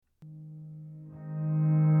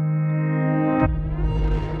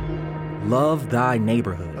love thy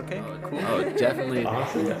neighborhood. Okay, cool. Oh, definitely.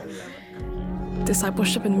 Awesome.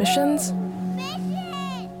 Discipleship and missions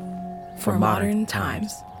for modern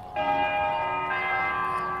times.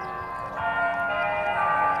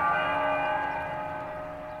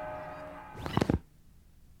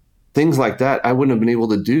 Things like that I wouldn't have been able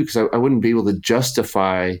to do because I wouldn't be able to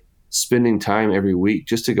justify spending time every week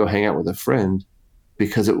just to go hang out with a friend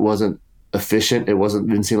because it wasn't efficient.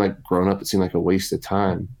 Didn't seem like grown up. It seemed like a waste of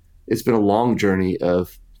time. It's been a long journey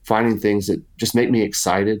of finding things that just make me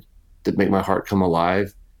excited, that make my heart come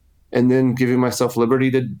alive, and then giving myself liberty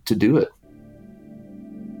to do it.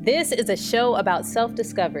 This is a show about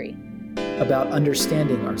self-discovery. About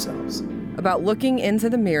understanding ourselves. About looking into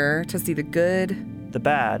the mirror to see the good, the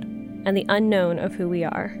bad, and the unknown of who we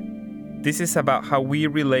are. This is about how we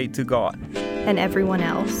relate to God and everyone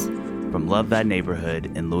else. From Love Thy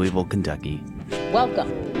Neighborhood in Louisville, Kentucky.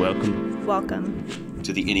 Welcome. Welcome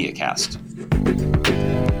to the Enneacast.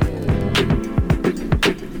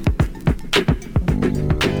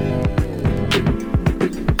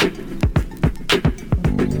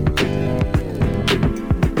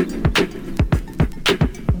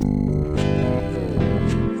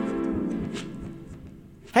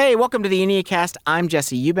 Hey, welcome to the Enneacast. I'm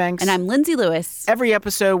Jesse Eubanks. And I'm Lindsey Lewis. Every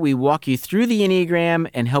episode, we walk you through the Enneagram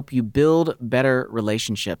and help you build better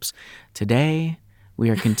relationships. Today, we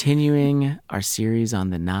are continuing our series on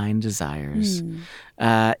the 9 desires.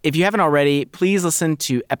 If you haven't already, please listen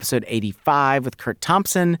to episode 85 with Kurt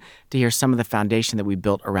Thompson to hear some of the foundation that we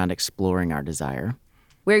built around exploring our desire.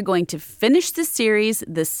 We're going to finish this series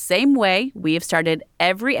the same way we have started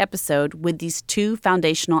every episode with these 2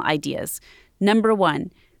 foundational ideas. Number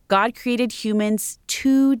 1, God created humans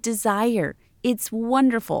to desire. It's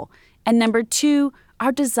wonderful. And number 2,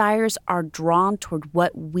 our desires are drawn toward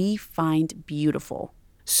what we find beautiful.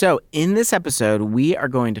 So in this episode, we are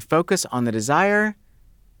going to focus on the desire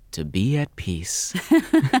to be at peace,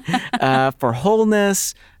 for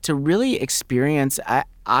wholeness, to really experience,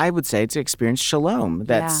 I would say, to experience shalom,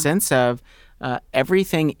 that sense of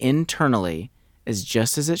everything internally is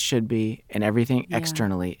just as it should be, and everything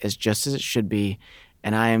externally is just as it should be,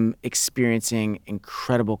 and I am experiencing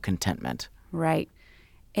incredible contentment. Right.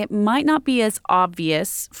 It might not be as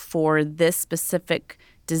obvious for this specific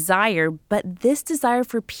desire, but this desire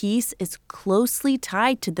for peace is closely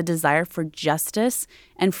tied to the desire for justice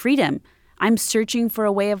and freedom. I'm searching for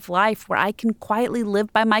a way of life where I can quietly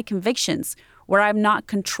live by my convictions, where I'm not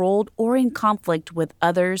controlled or in conflict with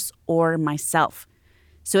others or myself.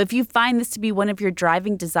 So if you find this to be one of your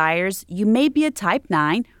driving desires, you may be a type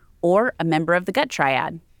 9 or a member of the gut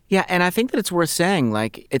triad. Yeah, and I think that it's worth saying,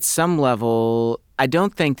 like, at some level, I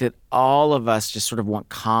don't think that all of us just sort of want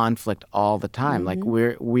conflict all the time. Like,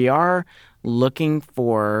 we are looking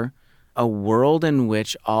for a world in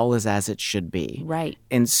which all is as it should be. Right.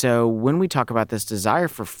 And so when we talk about this desire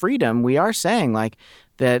for freedom, we are saying, like,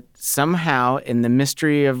 that somehow in the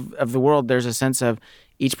mystery of the world, there's a sense of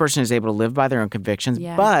each person is able to live by their own convictions,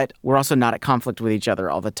 but we're also not at conflict with each other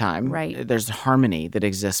all the time. Right. There's harmony that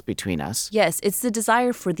exists between us. Yes, it's the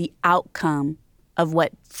desire for the outcome of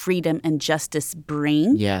what freedom and justice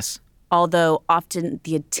bring. Yes. Although often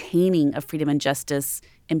the attaining of freedom and justice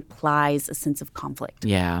implies a sense of conflict.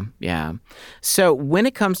 Yeah. So when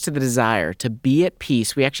it comes to the desire to be at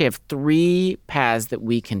peace, we actually have 3 paths that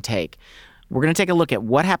we can take. We're going to take a look at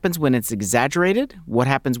what happens when it's exaggerated, what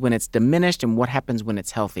happens when it's diminished, and what happens when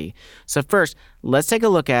it's healthy. So first, let's take a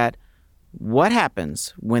look at what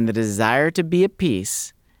happens when the desire to be at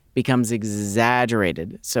peace becomes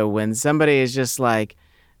exaggerated. So when somebody is just like,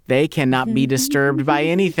 they cannot be disturbed by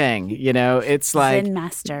anything, it's like, Zen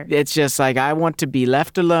master. It's just like, I want to be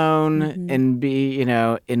left alone and be,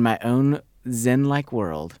 in my own Zen-like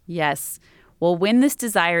world. Yes. Well, when this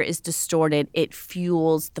desire is distorted, it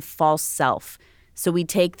fuels the false self. So we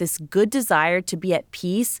take this good desire to be at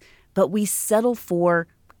peace, but we settle for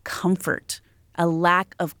comfort, a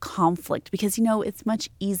lack of conflict. Because, it's much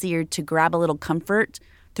easier to grab a little comfort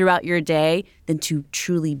throughout your day than to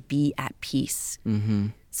truly be at peace.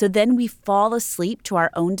 So then we fall asleep to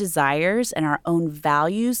our own desires and our own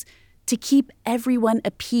values to keep everyone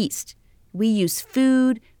appeased. We use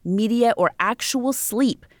food, media, or actual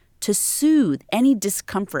sleep to soothe any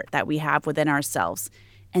discomfort that we have within ourselves.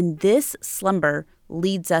 And this slumber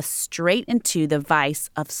leads us straight into the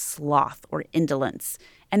vice of sloth or indolence.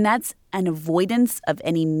 And that's an avoidance of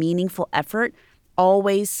any meaningful effort,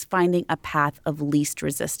 always finding a path of least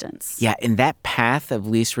resistance. Yeah, and that path of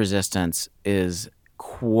least resistance is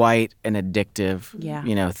quite an addictive,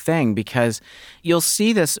 thing, because you'll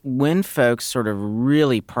see this when folks sort of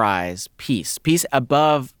really prize peace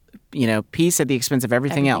above peace at the expense of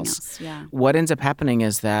everything else. Yeah. What ends up happening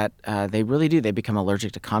is that they really do. They become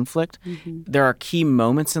allergic to conflict. There are key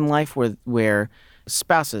moments in life where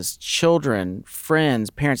spouses, children,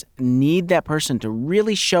 friends, parents need that person to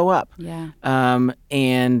really show up. Yeah.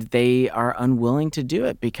 And they are unwilling to do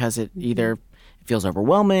it because it either feels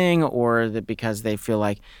overwhelming or because they feel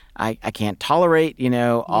like I can't tolerate,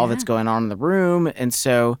 all that's going on in the room. And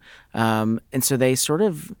so they sort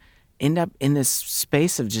of end up in this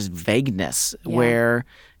space of just vagueness where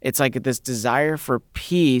it's like this desire for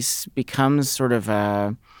peace becomes sort of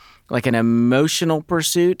like an emotional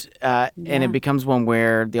pursuit, and it becomes one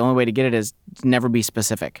where the only way to get it is to never be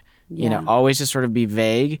specific. Always just sort of be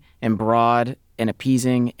vague and broad and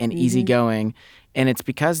appeasing and easygoing. And it's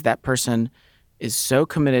because that person is so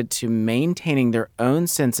committed to maintaining their own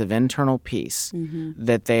sense of internal peace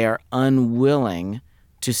that they are unwilling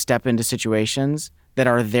to step into situations that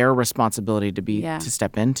are their responsibility to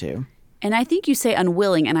step into. And I think you say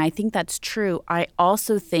unwilling, and I think that's true. I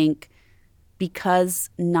also think because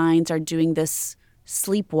 9s are doing this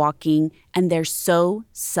sleepwalking and they're so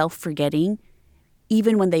self-forgetting,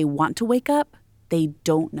 even when they want to wake up, they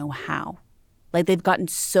don't know how. Like they've gotten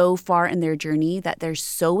so far in their journey that they're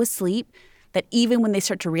so asleep that even when they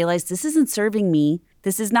start to realize this isn't serving me,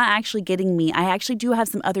 this is not actually getting me, I actually do have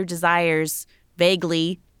some other desires,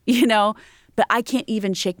 vaguely, but I can't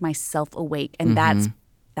even shake myself awake. And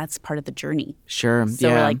that's part of the journey. Sure. So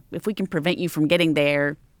we're like, if we can prevent you from getting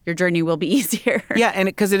there, your journey will be easier. Yeah, and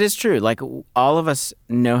because it is true. Like all of us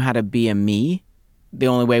know how to be a me the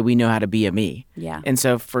only way we know how to be a me. Yeah. And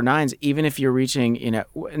so for 9s, even if you're reaching,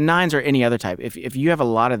 9s or any other type, if you have a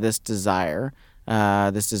lot of this desire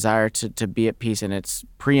to be at peace and it's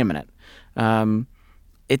preeminent,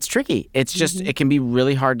 it's tricky. It's just, it can be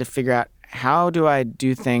really hard to figure out, how do I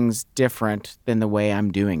do things different than the way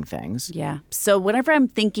I'm doing things? Yeah. So whenever I'm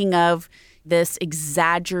thinking of this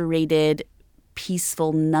exaggerated,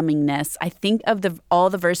 peaceful numbingness, I think of all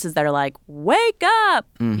the verses that are like, wake up,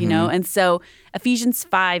 And so Ephesians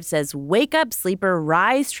 5 says, wake up, sleeper,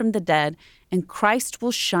 rise from the dead, and Christ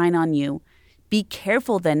will shine on you. Be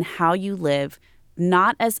careful then how you live,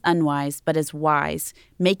 not as unwise, but as wise,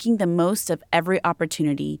 making the most of every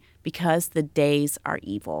opportunity because the days are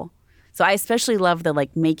evil. So I especially love the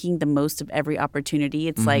making the most of every opportunity.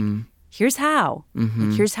 It's like, here's how.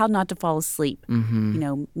 Like, here's how not to fall asleep.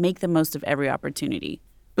 Make the most of every opportunity.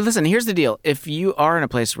 But listen, here's the deal. If you are in a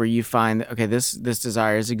place where you find that, okay, this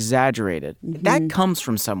desire is exaggerated, that comes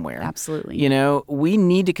from somewhere. Absolutely. We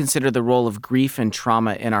need to consider the role of grief and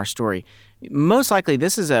trauma in our story. Most likely,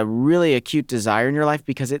 this is a really acute desire in your life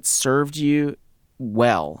because it served you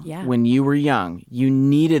well when you were young. You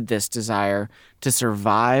needed this desire to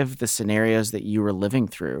survive the scenarios that you were living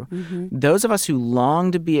through. Those of us who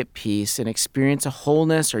long to be at peace and experience a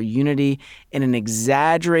wholeness or unity in an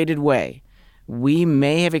exaggerated way, we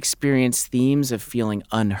may have experienced themes of feeling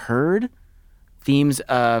unheard, themes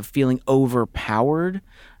of feeling overpowered.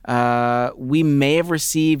 We may have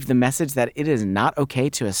received the message that it is not okay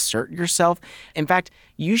to assert yourself. In fact,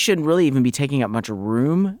 you shouldn't really even be taking up much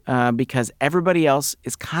room because everybody else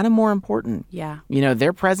is kind of more important. Yeah.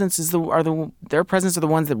 Their presence are the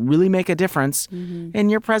ones that really make a difference, and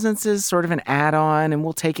your presence is sort of an add-on, and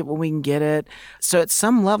we'll take it when we can get it. So at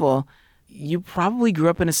some level, you probably grew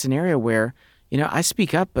up in a scenario where, I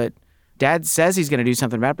speak up, but Dad says he's going to do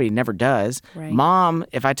something about it, but he never does. Right. Mom,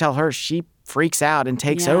 if I tell her, she freaks out and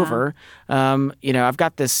takes over. I've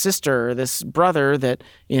got this sister, this brother that,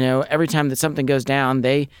 every time that something goes down,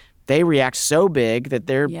 they react so big that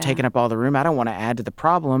they're taking up all the room. I don't want to add to the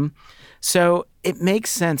problem. So it makes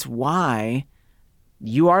sense why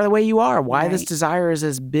you are the way you are, why this desire is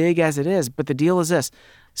as big as it is. But the deal is this.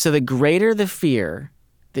 So the greater the fear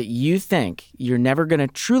that you think you're never going to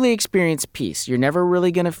truly experience peace, you're never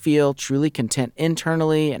really going to feel truly content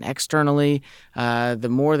internally and externally, the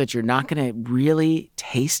more that you're not going to really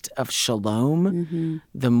taste of shalom,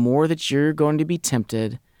 the more that you're going to be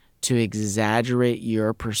tempted to exaggerate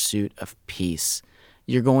your pursuit of peace.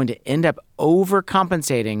 You're going to end up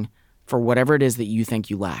overcompensating for whatever it is that you think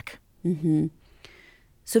you lack.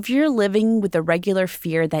 So if you're living with a regular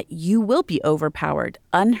fear that you will be overpowered,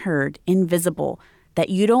 unheard, invisible, that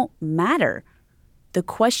you don't matter, the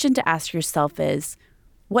question to ask yourself is,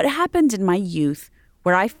 what happened in my youth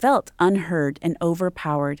where I felt unheard and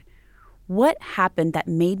overpowered? What happened that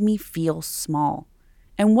made me feel small?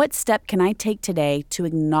 And what step can I take today to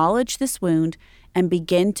acknowledge this wound and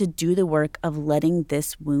begin to do the work of letting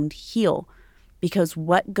this wound heal? Because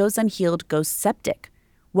what goes unhealed goes septic.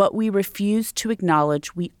 What we refuse to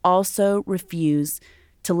acknowledge, we also refuse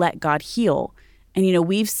to let God heal. And,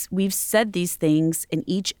 we've said these things in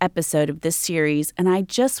each episode of this series, and I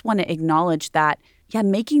just want to acknowledge that,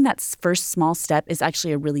 making that first small step is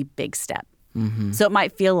actually a really big step. Mm-hmm. So it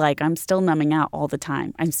might feel like I'm still numbing out all the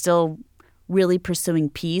time. I'm still really pursuing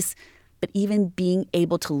peace, but even being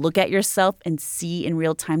able to look at yourself and see in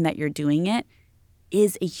real time that you're doing it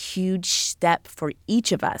is a huge step for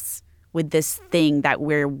each of us with this thing that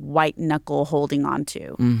we're white knuckle holding on to.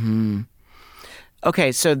 Mm-hmm.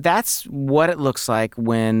 Okay, so that's what it looks like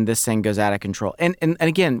when this thing goes out of control. And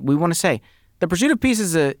again, we want to say the pursuit of peace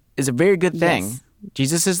is a very good thing. Yes.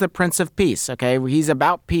 Jesus is the Prince of Peace, okay? He's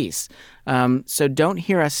about peace. So don't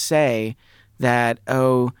hear us say that,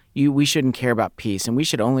 we shouldn't care about peace and we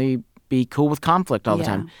should only be cool with conflict all the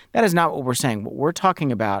time. That is not what we're saying. What we're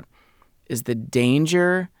talking about is the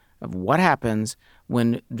danger of what happens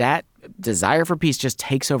when that desire for peace just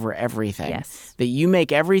takes over everything. Yes. That you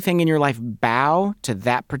make everything in your life bow to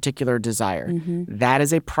that particular desire. Mm-hmm. That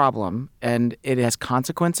is a problem, and it has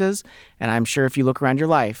consequences. And I'm sure if you look around your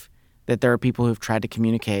life, that there are people who've tried to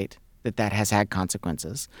communicate that has had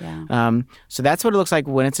consequences. Yeah. So that's what it looks like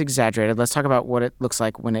when it's exaggerated. Let's talk about what it looks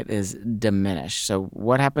like when it is diminished. So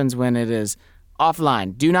what happens when it is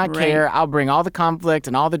offline? Do not care. I'll bring all the conflict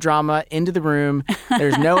and all the drama into the room.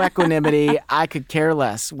 There's no equanimity. I could care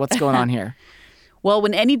less. What's going on here? Well,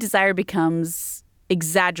 when any desire becomes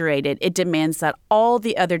exaggerated, it demands that all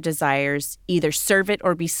the other desires either serve it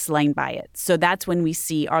or be slain by it. So that's when we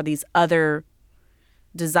see are these other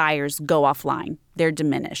desires go offline. They're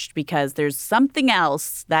diminished because there's something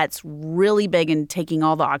else that's really big and taking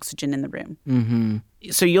all the oxygen in the room. Mm-hmm.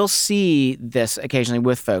 So you'll see this occasionally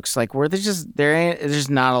with folks, like where there's just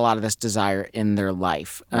not a lot of this desire in their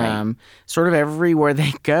life. Right. Sort of everywhere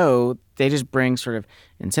they go, they just bring sort of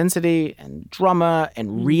intensity and drama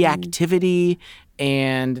and reactivity,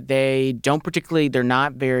 and they're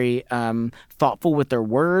not very thoughtful with their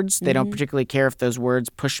words. They don't particularly care if those words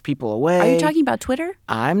push people away. Are you talking about Twitter?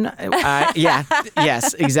 I'm not.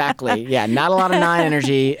 Yes, exactly. Yeah, not a lot of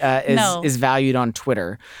non-energy is valued on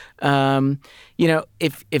Twitter.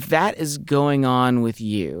 If that is going on with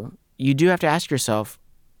you, you do have to ask yourself,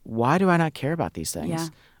 why do I not care about these things? Yeah.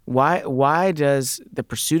 Why does the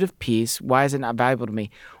pursuit of peace, why is it not valuable to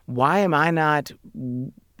me? Why am I not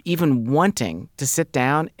even wanting to sit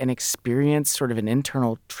down and experience sort of an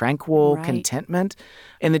internal tranquil contentment?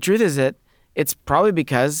 And the truth is that it's probably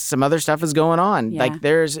because some other stuff is going on. Yeah. Like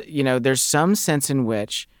there's some sense in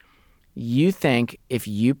which you think if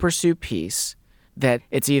you pursue peace, that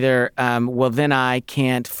it's either, then I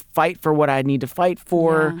can't fight for what I need to fight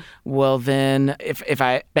for. Yeah. Well, then if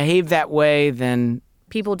I behave that way, then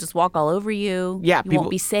people just walk all over you. Yeah, you won't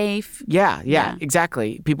be safe. Yeah,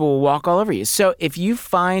 exactly. People will walk all over you. So if you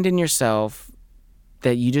find in yourself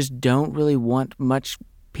that you just don't really want much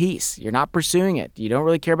peace, you're not pursuing it, you don't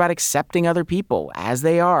really care about accepting other people as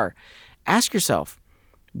they are, ask yourself,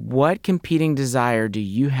 what competing desire do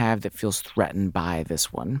you have that feels threatened by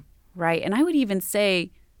this one? Right. And I would even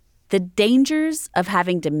say the dangers of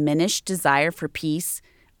having diminished desire for peace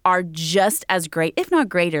are just as great, if not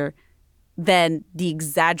greater, than the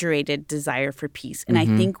exaggerated desire for peace. And I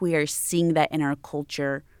think we are seeing that in our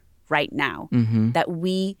culture right now, that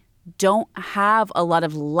we don't have a lot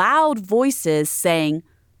of loud voices saying,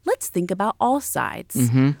 let's think about all sides.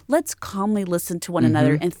 Let's calmly listen to one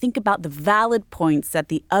another and think about the valid points that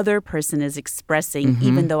the other person is expressing,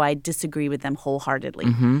 even though I disagree with them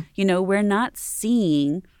wholeheartedly. We're not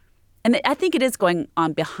seeing, and I think it is going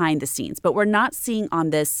on behind the scenes, but we're not seeing on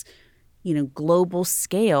this, global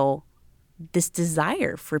scale, this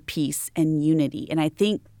desire for peace and unity. And I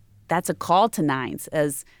think that's a call to nines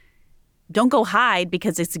as don't go hide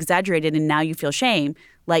because it's exaggerated and now you feel shame.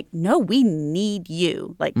 Like, no, we need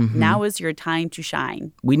you. Like, now is your time to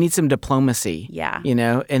shine. We need some diplomacy. Yeah.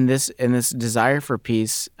 And this desire for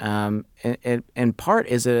peace, in part,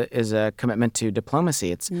 is a commitment to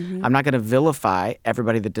diplomacy. It's I'm not going to vilify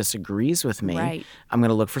everybody that disagrees with me. Right. I'm going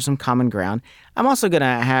to look for some common ground. I'm also going to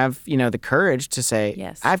have the courage to say,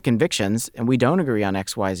 Yes. I have convictions, and we don't agree on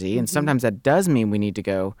X, Y, Z. And sometimes that does mean we need to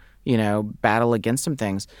go battle against some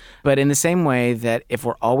things. But in the same way that if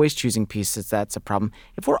we're always choosing peace, that's a problem.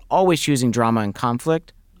 If we're always choosing drama and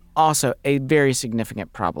conflict, also a very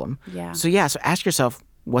significant problem. Yeah. So ask yourself,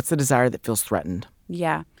 what's the desire that feels threatened?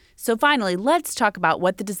 Yeah. So finally, let's talk about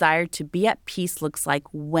what the desire to be at peace looks like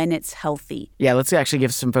when it's healthy. Yeah, let's actually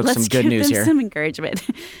give some folks some good news here. Let's give them some encouragement.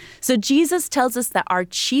 So Jesus tells us that our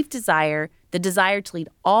chief desire, the desire to lead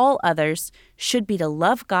all others, should be to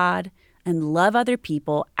love God and love other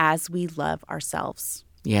people as we love ourselves.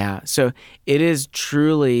 Yeah. So it is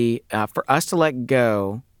truly for us to let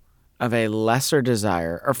go of a lesser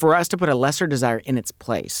desire, or for us to put a lesser desire in its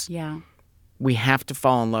place, we have to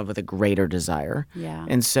fall in love with a greater desire.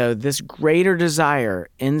 And so this greater desire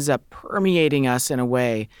ends up permeating us in a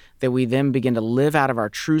way that we then begin to live out of our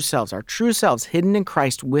true selves hidden in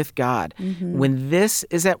Christ with God. When this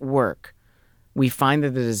is at work, we find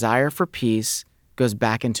that the desire for peace goes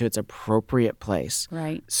back into its appropriate place.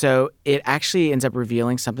 So it actually ends up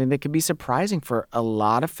revealing something that could be surprising for a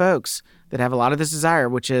lot of folks that have a lot of this desire,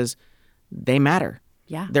 which is they matter.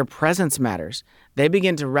 Their presence matters. They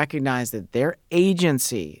begin to recognize that their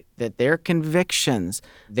agency, that their convictions,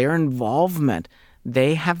 their involvement,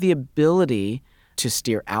 they have the ability to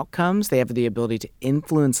steer outcomes. They have the ability to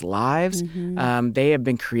influence lives. They have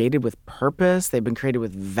been created with purpose. They've been created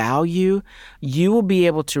with value. You will be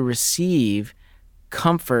able to receive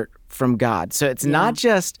comfort from God. So it's not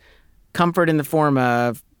just comfort in the form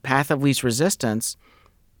of path of least resistance,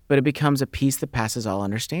 but it becomes a peace that passes all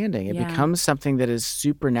understanding. It becomes something that is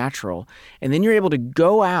supernatural. And then you're able to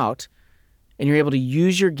go out and you're able to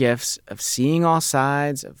use your gifts of seeing all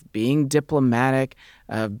sides, of being diplomatic,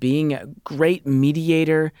 of being a great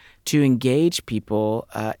mediator to engage people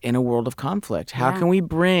in a world of conflict. How can we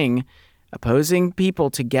bring opposing people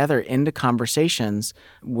together into conversations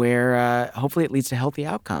where hopefully it leads to healthy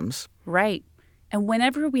outcomes? Right. And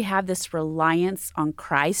whenever we have this reliance on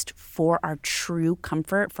Christ for our true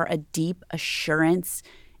comfort, for a deep assurance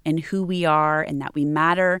in who we are and that we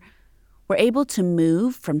matter, we're able to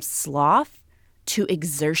move from sloth to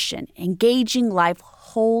exertion, engaging life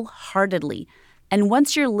wholeheartedly. And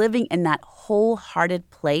once you're living in that wholehearted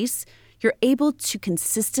place, you're able to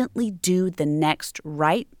consistently do the next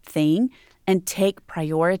right thing and take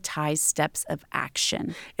prioritized steps of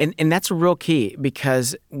action. And that's a real key,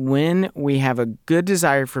 because when we have a good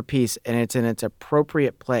desire for peace and it's in its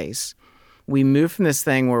appropriate place, we move from this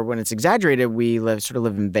thing where when it's exaggerated, we sort of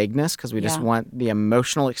live in vagueness because we just want the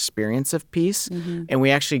emotional experience of peace. And we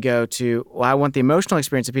actually go to, well, I want the emotional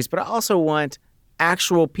experience of peace, but I also want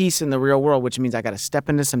actual peace in the real world, which means I got to step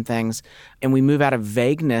into some things. And we move out of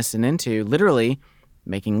vagueness and into literally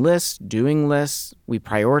making lists, doing lists. We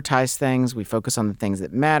prioritize things. We focus on the things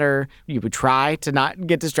that matter. You would try to not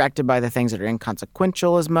get distracted by the things that are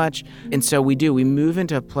inconsequential as much. And so we move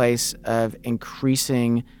into a place of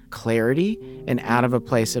increasing clarity and out of a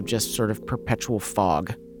place of just sort of perpetual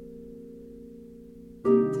fog.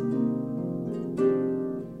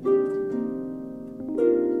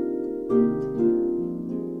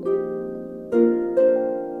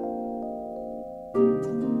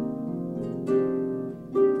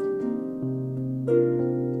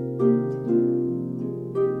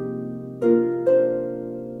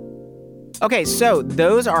 Okay, so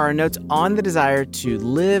those are our notes on the desire to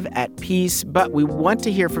live at peace, but we want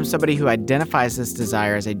to hear from somebody who identifies this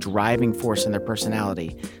desire as a driving force in their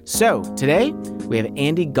personality. So today, we have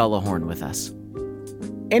Andy Gullahorn with us.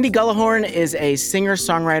 Andy Gullahorn is a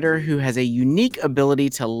singer-songwriter who has a unique ability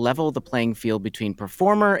to level the playing field between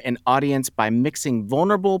performer and audience by mixing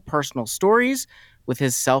vulnerable personal stories with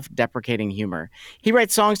his self-deprecating humor. He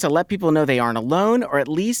writes songs to let people know they aren't alone, or at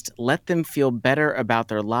least let them feel better about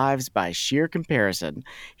their lives by sheer comparison.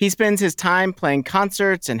 He spends his time playing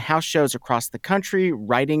concerts and house shows across the country,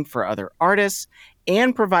 writing for other artists,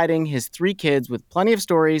 and providing his 3 kids with plenty of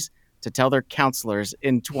stories to tell their counselors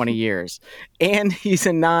in 20 years. And he's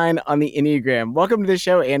a 9 on the Enneagram. Welcome to the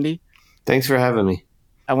show, Andy. Thanks for having me.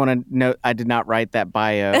 I want to note I did not write that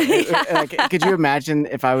bio. Could you imagine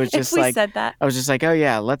if I was just if we said that? I was just like, oh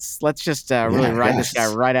yeah, let's just really write this guy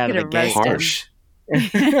right out of the gate. Harsh.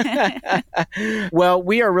 Well,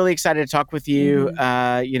 we are really excited to talk with you.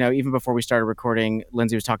 Even before we started recording,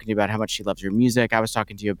 Lindsey was talking to you about how much she loves your music. I was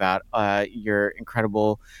talking to you about your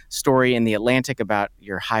incredible story in The Atlantic about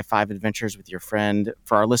your high five adventures with your friend.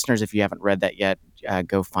 For our listeners, if you haven't read that yet,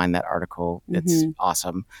 go find that article. It's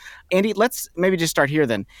awesome. Andy, let's maybe just start here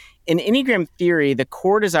then. In Enneagram theory, the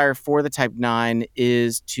core desire for the type 9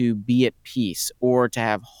 is to be at peace or to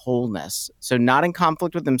have wholeness. So not in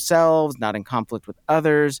conflict with themselves, not in conflict with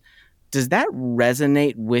others. Does that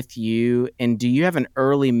resonate with you? And do you have an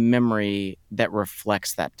early memory that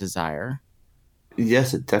reflects that desire?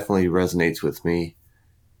 Yes, it definitely resonates with me.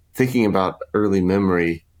 Thinking about early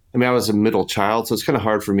memory, I was a middle child, so it's kind of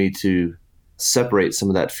hard for me to separate some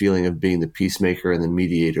of that feeling of being the peacemaker and the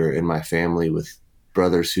mediator in my family with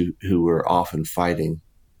brothers who were often fighting.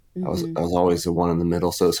 I was always the one in the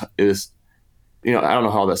middle. So it was, I don't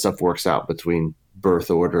know how that stuff works out between birth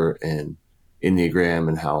order and Enneagram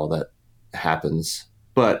and how all that happens.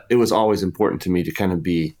 But it was always important to me to kind of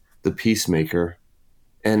be the peacemaker.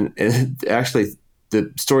 And actually,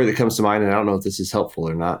 the story that comes to mind, and I don't know if this is helpful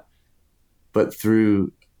or not, but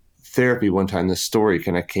through therapy one time, this story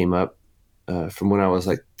kind of came up from when I was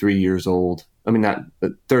like 3 years old. I mean, not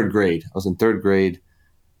but third grade. I was in third grade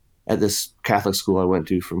at this Catholic school I went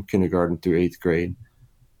to from kindergarten through 8th grade.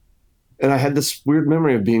 And I had this weird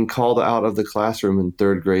memory of being called out of the classroom in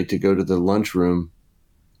third grade to go to the lunchroom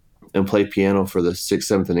and play piano for the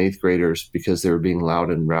 6th, 7th, and 8th graders because they were being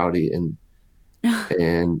loud and rowdy.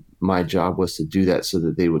 And my job was to do that so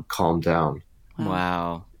that they would calm down.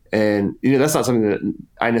 Wow. And, that's not something that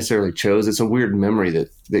I necessarily chose. It's a weird memory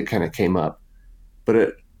that kind of came up.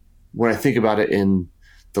 But when I think about it in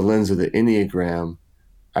the lens of the Enneagram,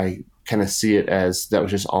 I kind of see it as that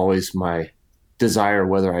was just always my desire,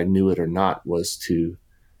 whether I knew it or not, was to,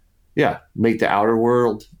 make the outer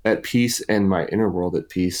world at peace and my inner world at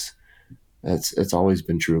peace. It's always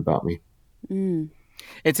been true about me. Mm.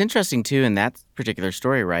 It's interesting, too, in that particular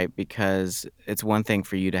story, right? Because it's one thing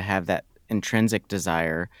for you to have that intrinsic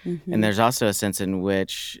desire. Mm-hmm. And there's also a sense in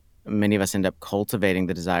which many of us end up cultivating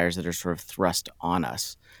the desires that are sort of thrust on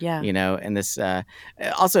us. Yeah. And this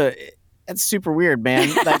also, it's super weird,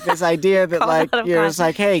 man. Like this idea that you're just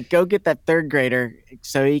like, hey, go get that third grader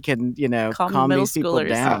so he can, calm these people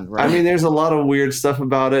down. Right? I mean, there's a lot of weird stuff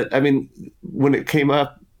about it. I mean, when it came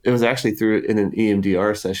up, it was actually in an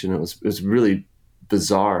EMDR session. It was really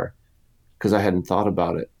bizarre because I hadn't thought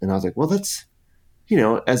about it. And I was like, well, that's,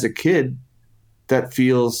 as a kid, that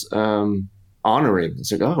feels honoring.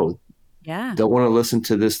 It's like, oh, yeah, don't want to listen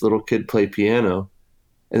to this little kid play piano.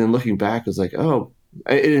 And then looking back, it's like, oh,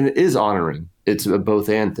 it is honoring. It's a both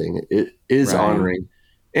and thing. It is honoring.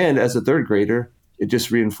 And as a third grader, it just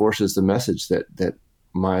reinforces the message that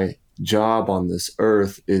my job on this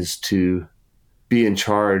earth is to be in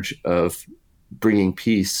charge of bringing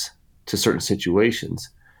peace to certain situations.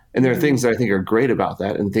 And there are things that I think are great about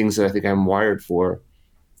that and things that I think I'm wired for.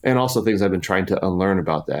 And also things I've been trying to unlearn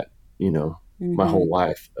about that, my whole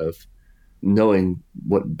life, of knowing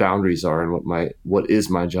what boundaries are and what is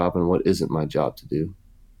my job and what isn't my job to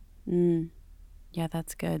do. Yeah,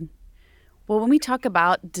 that's good. Well, when we talk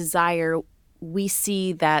about desire, we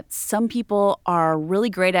see that some people are really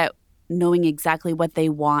great at knowing exactly what they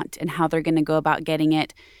want and how they're going to go about getting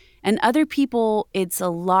it. And other people, it's a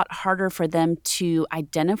lot harder for them to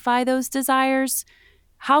identify those desires.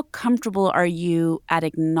 How comfortable are you at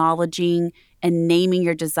acknowledging and naming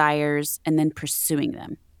your desires and then pursuing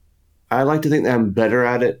them? I like to think that I'm better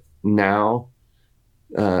at it now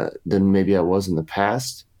than maybe I was in the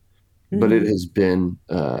past, but it has been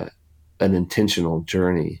an intentional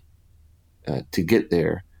journey to get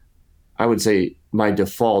there. I would say my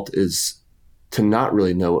default is to not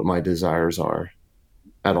really know what my desires are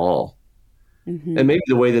at all. Mm-hmm. And maybe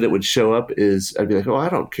the way that it would show up is I'd be like, oh, I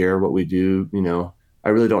don't care what we do. I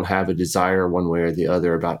really don't have a desire one way or the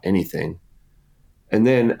other about anything. And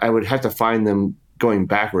then I would have to find them going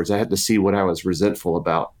backwards. I had to see what I was resentful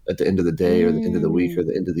about at the end of the day or the end of the week or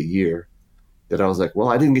the end of the year, that I was like, well,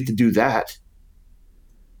 I didn't get to do that.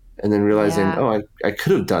 And then realizing, I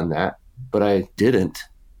could have done that, but I didn't.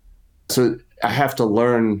 So I have to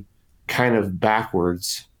learn kind of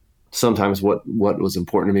backwards sometimes what was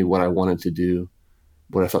important to me, what I wanted to do,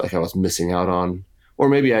 what I felt like I was missing out on. Or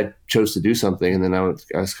maybe I chose to do something and then I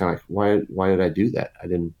was kind of like, why did I do that?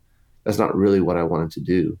 That's not really what I wanted to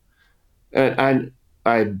do. And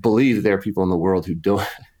I believe there are people in the world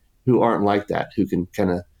who aren't like that, who can kind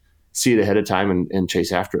of see it ahead of time and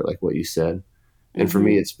chase after it, like what you said. And for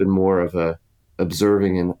me, it's been more of a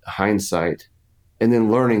observing in hindsight and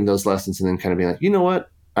then learning those lessons and then kind of being like, you know what?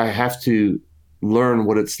 I have to learn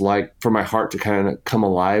what it's like for my heart to kind of come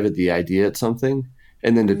alive at the idea of something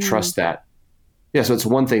and then to trust that. Yeah. So it's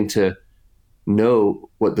one thing to know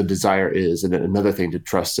what the desire is and then another thing to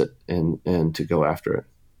trust it and to go after it.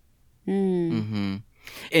 Mm-hmm.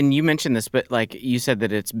 And you mentioned this, but like you said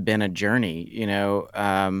that it's been a journey,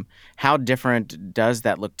 how different does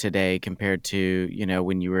that look today compared to,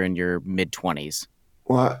 when you were in your mid-20s?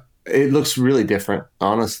 Well, it looks really different,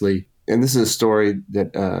 honestly. And this is a story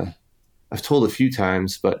that I've told a few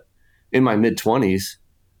times, but in my mid-20s,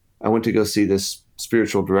 I went to go see this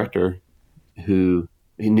spiritual director who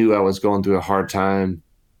he knew I was going through a hard time.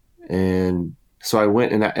 And so I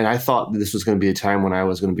went and I thought this was going to be a time when I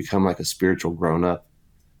was going to become like a spiritual grown-up.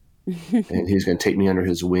 And he's going to take me under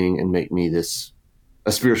his wing and make me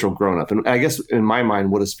a spiritual grown-up. And I guess in my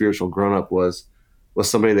mind, what a spiritual grown-up was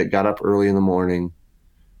somebody that got up early in the morning,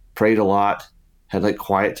 prayed a lot, had like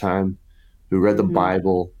quiet time, who read the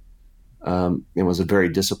Bible, and was a very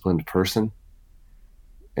disciplined person.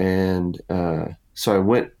 And so I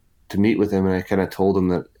went to meet with him and I kind of told him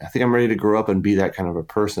that I think I'm ready to grow up and be that kind of a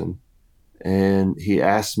person. And he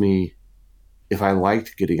asked me if I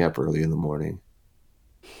liked getting up early in the morning.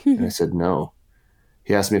 And I said, no.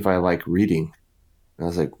 He asked me if I like reading. And I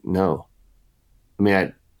was like, no. I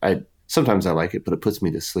mean, I sometimes I like it, but it puts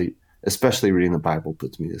me to sleep. Especially reading the Bible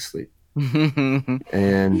puts me to sleep.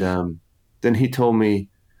 And then he told me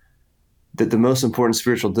that the most important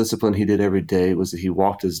spiritual discipline he did every day was that he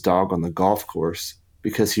walked his dog on the golf course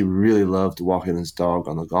because he really loved walking his dog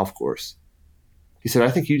on the golf course. He said, I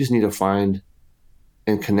think you just need to find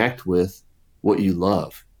and connect with what you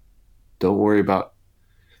love. Don't worry about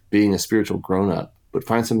being a spiritual grown-up, but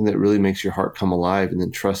find something that really makes your heart come alive and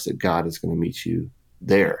then trust that God is going to meet you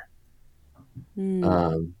there.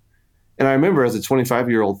 And I remember as a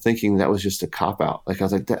 25-year-old thinking that was just a cop-out. Like I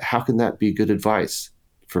was like, how can that be good advice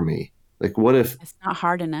for me? Like what if It's not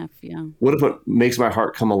hard enough, yeah. What if what makes my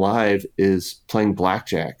heart come alive is playing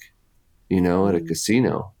blackjack, at a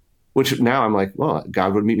casino? Which now I'm like, well,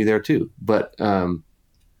 God would meet me there too. But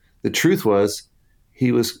the truth was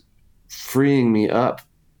he was freeing me up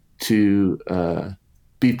to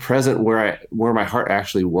be present where my heart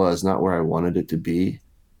actually was, not where I wanted it to be.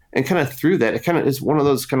 And kind of through that, it kind of is one of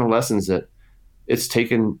those kind of lessons that it's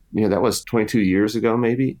taken, that was 22 years ago,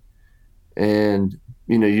 maybe. And,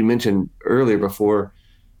 you mentioned earlier before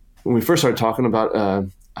when we first started talking about a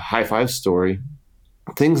high five story,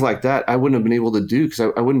 things like that, I wouldn't have been able to do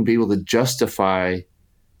because I wouldn't be able to justify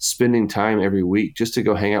spending time every week just to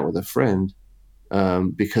go hang out with a friend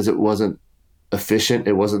because it wasn't efficient.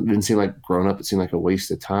 It didn't seem like grown up. It seemed like a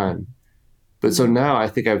waste of time. But so now I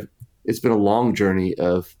think it's been a long journey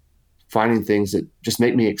of finding things that just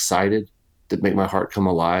make me excited, that make my heart come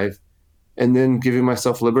alive, and then giving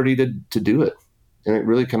myself liberty to do it. And it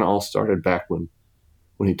really kind of all started back when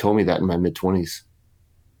he told me that in my mid-20s.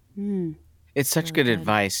 It's such good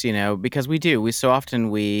advice, because we so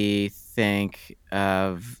often we think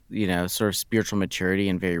of, sort of spiritual maturity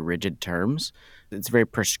in very rigid terms. It's very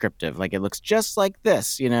prescriptive. Like it looks just like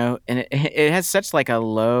this, and it has such like a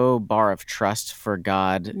low bar of trust for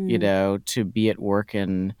God, to be at work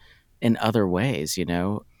in other ways,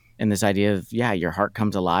 and this idea of, your heart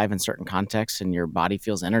comes alive in certain contexts and your body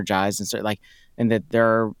feels energized and that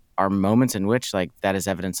there are moments in which like that is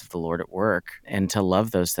evidence of the Lord at work, and to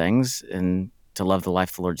love those things and to love the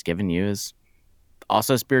life the Lord's given you is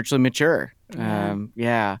also spiritually mature.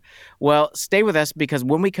 Well, stay with us because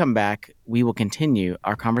when we come back, we will continue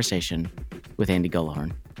our conversation with Andy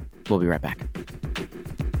Gullahorn. We'll be right back.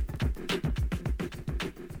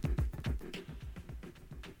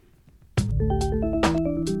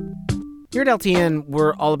 Here at LTN,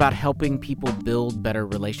 we're all about helping people build better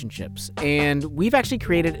relationships. And we've actually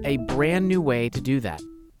created a brand new way to do that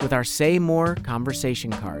with our Say More conversation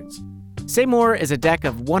cards. Say More is a deck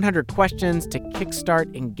of 100 questions to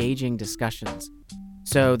kickstart engaging discussions.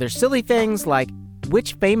 So there's silly things like,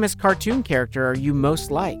 which famous cartoon character are you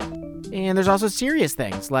most like? And there's also serious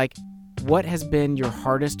things like, what has been your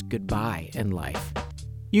hardest goodbye in life?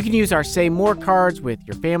 You can use our Say More cards with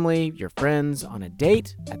your family, your friends, on a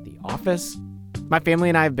date, at the office. My family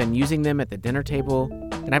and I have been using them at the dinner table,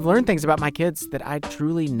 and I've learned things about my kids that I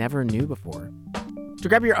truly never knew before. To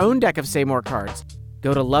grab your own deck of Say More cards,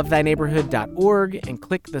 go to lovethyneighborhood.org and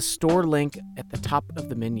click the store link at the top of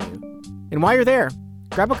the menu. And while you're there,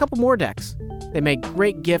 grab a couple more decks. They make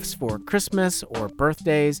great gifts for Christmas or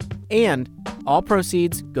birthdays, and all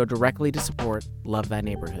proceeds go directly to support Love Thy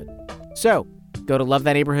Neighborhood. So, go to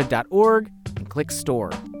lovethyneighborhood.org and click store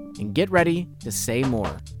and get ready to say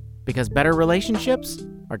more, because better relationships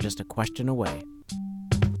are just a question away.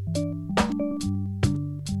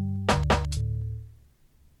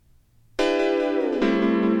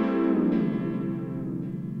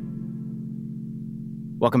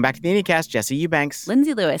 Welcome back to the Andycast. Jesse Eubanks.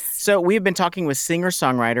 Lindsey Lewis. So we've been talking with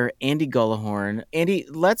singer-songwriter Andy Gullahorn. Andy,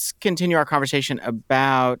 let's continue our conversation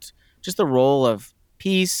about just the role of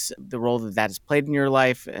peace, the role that has played in your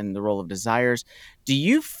life, and the role of desires. Do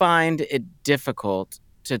you find it difficult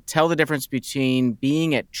to tell the difference between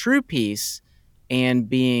being at true peace and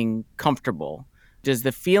being comfortable? Does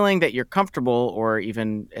the feeling that you're comfortable, or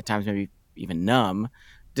even at times maybe even numb,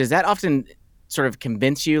 does that often sort of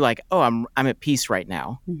convince you like, oh, I'm at peace right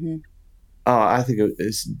now? Mm-hmm. I think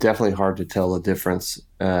it's definitely hard to tell the difference.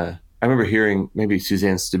 I remember hearing maybe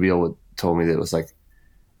Suzanne Stabile told me that it was like,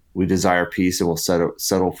 we desire peace and we'll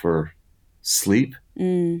settle for sleep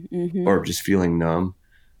or just feeling numb.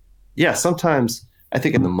 Yeah, sometimes I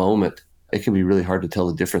think in the moment, it can be really hard to tell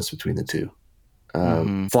the difference between the two.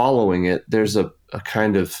 Following it, there's a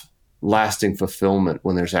kind of lasting fulfillment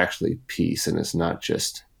when there's actually peace and it's not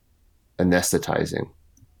just anesthetizing.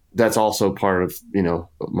 That's also part of,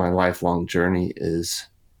 my lifelong journey is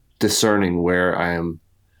discerning where I am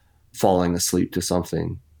falling asleep to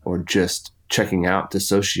something or just checking out,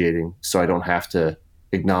 dissociating, so I don't have to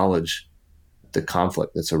acknowledge the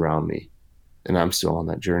conflict that's around me. And I'm still on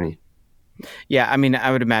that journey. Yeah, I mean,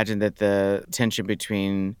 I would imagine that the tension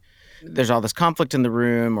between there's all this conflict in the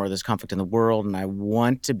room or this conflict in the world, and I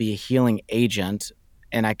want to be a healing agent,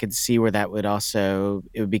 and I could see where that would also,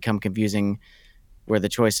 it would become confusing where the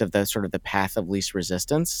choice of the sort of the path of least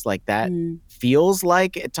resistance, like that feels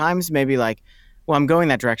like at times maybe like, well, I'm going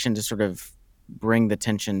that direction to sort of bring the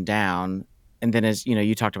tension down. And then as,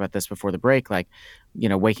 you talked about this before the break, like,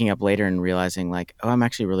 waking up later and realizing like, oh, I'm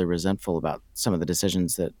actually really resentful about some of the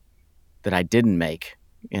decisions that I didn't make,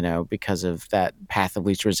 because of that path of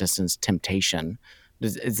least resistance temptation.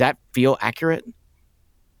 Does that feel accurate?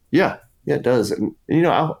 Yeah, it does. And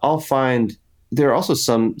I'll find there are also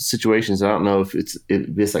some situations, I don't know if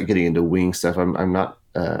it's like getting into wing stuff. I'm not,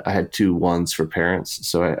 I had 2 1s for parents.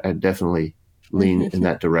 So I definitely lean in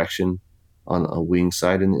that direction on a wing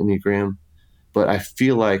side in the Enneagram. But I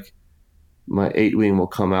feel like my 8 wing will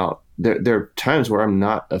come out. There are times where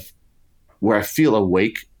where I feel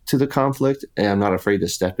awake to the conflict and I'm not afraid to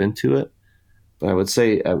step into it. But I would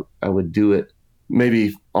say I would do it.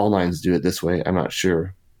 Maybe all 9s do it this way. I'm not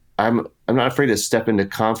sure. I'm not afraid to step into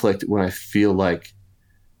conflict when I feel like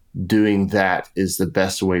doing that is the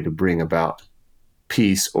best way to bring about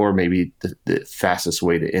peace, or maybe the fastest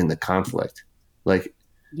way to end the conflict. Like,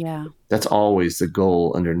 yeah, that's always the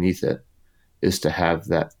goal underneath it, is to have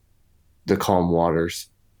the calm waters.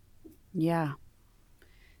 Yeah.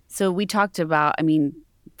 So we talked about,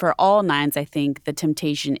 for all 9s, I think the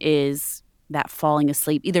temptation is that falling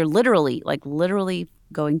asleep, either literally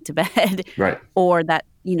going to bed, right, or that,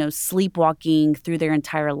 sleepwalking through their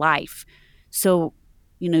entire life. So,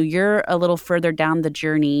 you're a little further down the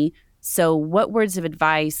journey. So what words of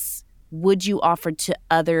advice would you offer to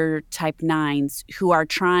other type 9s who are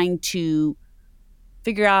trying to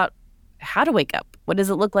figure out how to wake up? What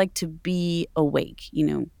does it look like to be awake,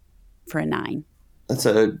 for a 9? That's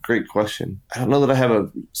a great question. I don't know that I have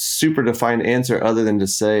a super defined answer other than to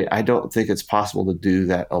say I don't think it's possible to do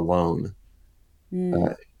that alone.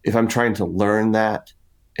 If I'm trying to learn that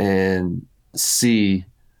and see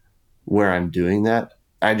where I'm doing that,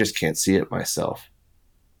 I just can't see it myself.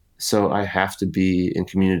 So I have to be in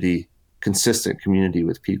consistent community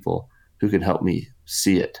with people who can help me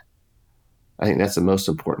see it. I think that's the most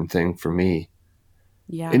important thing for me.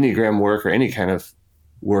 Yeah. Enneagram work or any kind of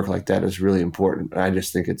work like that is really important. I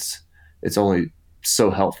just think it's only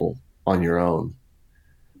so helpful on your own.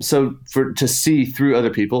 So to see through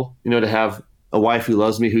other people, to have a wife who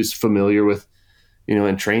loves me, who's familiar with,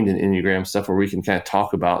 and trained in Enneagram stuff, where we can kind of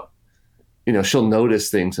talk about, she'll notice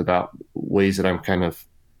things about ways that I'm kind of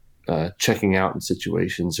checking out in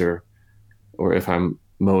situations, or if I'm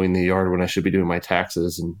mowing the yard when I should be doing my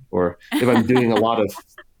taxes, or if I'm doing a lot of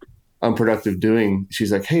unproductive doing,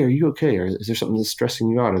 she's like, hey, are you okay? Or is there something that's stressing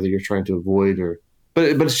you out or that you're trying to avoid?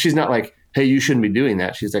 But she's not like, hey, you shouldn't be doing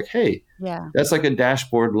that. She's like, hey, yeah, that's like a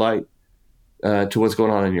dashboard light to what's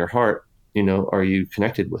going on in your heart. Are you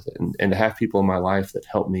connected with it? And to have people in my life that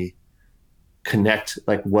help me connect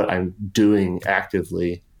like what I'm doing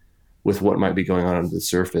actively with what might be going on under the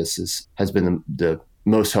surface has been the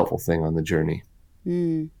most helpful thing on the journey.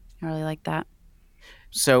 I really like that.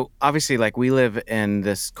 So obviously, like, we live in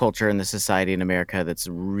this culture and this society in America that's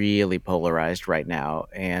really polarized right now.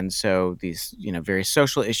 And so these, various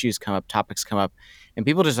social issues come up, topics come up, and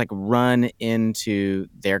people just like run into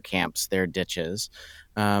their camps, their ditches.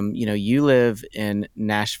 You live in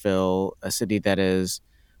Nashville, a city that is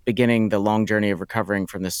beginning the long journey of recovering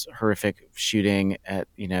from this horrific shooting at,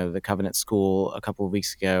 the Covenant School a couple of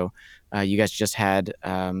weeks ago. You guys just had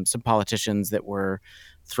some politicians that were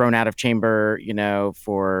thrown out of chamber,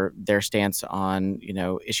 for their stance on,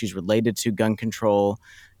 issues related to gun control.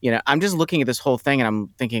 I'm just looking at this whole thing and I'm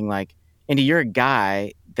thinking like, Andy, you're a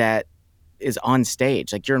guy that is on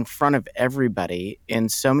stage. Like, you're in front of everybody. In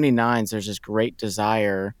so many 9s, there's this great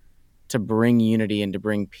desire to bring unity and to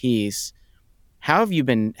bring peace. How do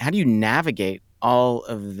you navigate all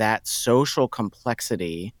of that social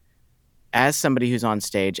complexity as somebody who's on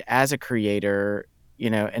stage, as a creator,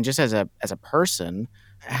 and just as a person?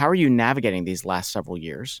 How are you navigating these last several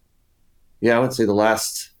years? Yeah, I would say the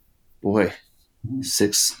last,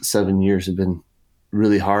 6-7 years have been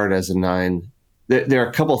really hard as a 9. There are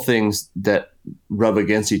a couple things that rub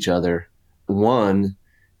against each other. One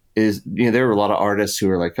is, there were a lot of artists who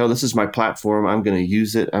are like, oh, this is my platform. I'm going to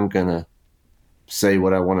use it. I'm going to say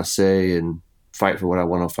what I want to say and fight for what I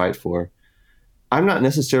want to fight for. I'm not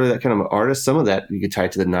necessarily that kind of an artist. Some of that you could tie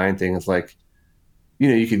to the 9 thing. It's like,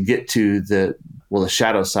 you could get to the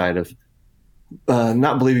shadow side of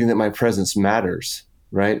not believing that my presence matters.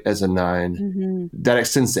 right? As a 9, that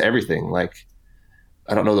extends to everything. Like,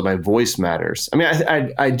 I don't know that my voice matters. I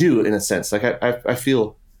mean, I do in a sense. Like I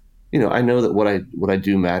feel, I know that what I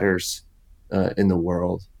do matters in the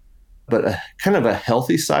world, but kind of a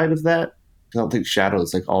healthy side of that. I don't think shadow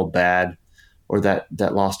is like all bad, or that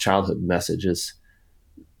lost childhood message is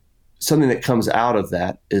something that comes out of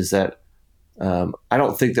that is that I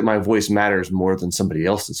don't think that my voice matters more than somebody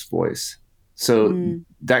else's voice. So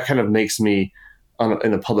that kind of makes me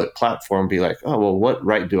in a public platform be like, oh, well, what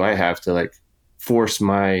right do I have to like force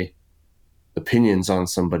my opinions on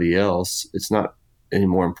somebody else? It's not any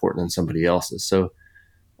more important than somebody else's. So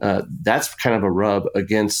that's kind of a rub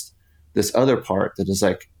against this other part that is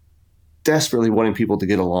like desperately wanting people to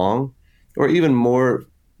get along, or even more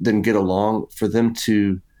than get along, for them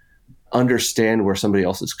to understand where somebody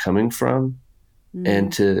else is coming from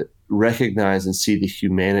and to recognize and see the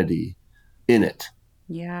humanity in it.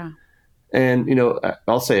 Yeah. And,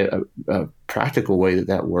 I'll say a practical way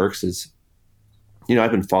that works is,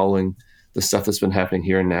 I've been following the stuff that's been happening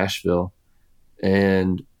here in Nashville,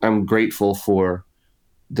 and I'm grateful for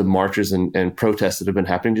the marches and protests that have been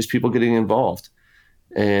happening, just people getting involved.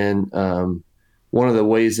 And one of the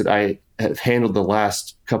ways that I have handled the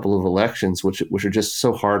last couple of elections, which are just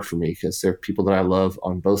so hard for me because they're people that I love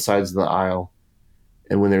on both sides of the aisle.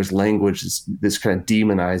 And when there's language that's kind of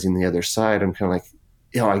demonizing the other side, I'm kind of like,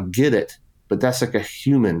 I get it, but that's like a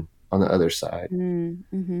human on the other side. And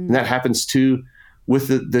that happens too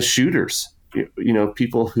with the shooters,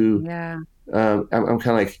 people who, I'm kind of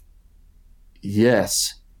like,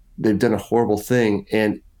 yes, they've done a horrible thing.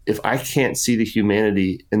 And if I can't see the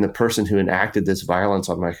humanity in the person who enacted this violence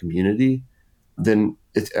on my community, then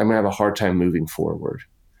I'm going to have a hard time moving forward.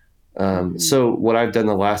 So what I've done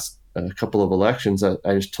the last couple of elections, I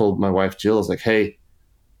just told my wife, Jill, I was like, hey,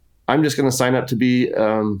 I'm just going to sign up to be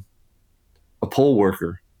a poll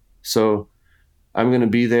worker. So I'm going to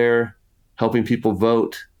be there helping people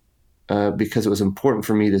vote because it was important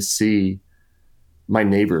for me to see my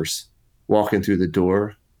neighbors walking through the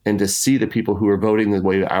door and to see the people who were voting the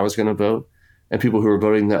way I was going to vote and people who were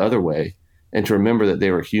voting the other way, and to remember that they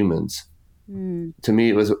were humans. To me,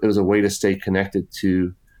 it was a way to stay connected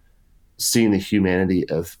to seeing the humanity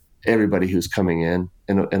of everybody who's coming in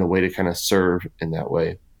a way to kind of serve in that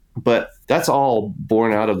way. But that's all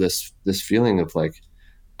born out of this feeling of like,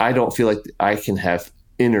 I don't feel like I can have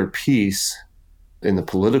inner peace in the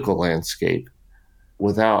political landscape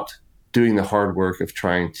without doing the hard work of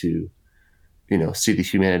trying to, see the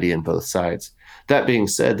humanity in both sides. That being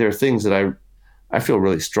said, there are things that I feel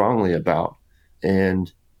really strongly about and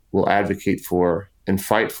will advocate for and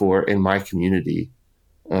fight for in my community.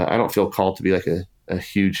 I don't feel called to be like a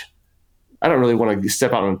huge, I don't really want to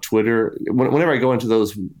step out on Twitter. Whenever I go into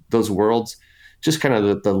those worlds, just kind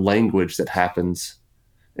of the language that happens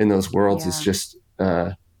in those worlds is just,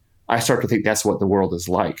 I start to think that's what the world is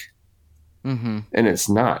like. And it's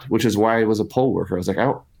not, which is why I was a poll worker. I was like,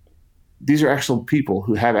 these are actual people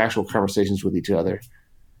who have actual conversations with each other.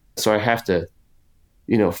 So I have to,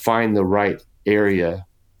 find the right area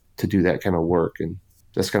to do that kind of work. And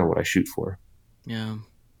that's kind of what I shoot for. Yeah.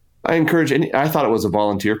 I encourage I thought it was a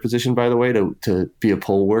volunteer position, by the way, to be a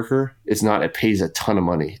poll worker. It's not, it pays a ton of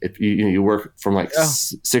money. If you work from like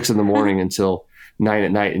 6 in the morning until 9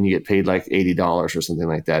 at night and you get paid like $80 or something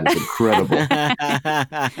like that. It's incredible.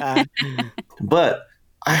 But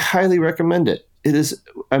I highly recommend it. It is,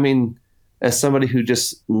 as somebody who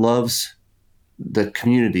just loves the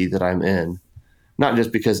community that I'm in, not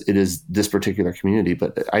just because it is this particular community,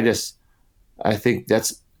 but I think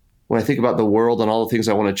that's, when I think about the world and all the things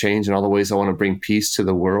I want to change and all the ways I want to bring peace to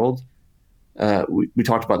the world, we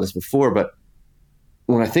talked about this before, but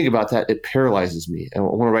when I think about that, it paralyzes me. I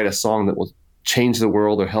want to write a song that will change the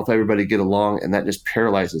world or help everybody get along, and that just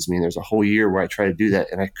paralyzes me. And there's a whole year where I try to do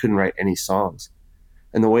that, and I couldn't write any songs.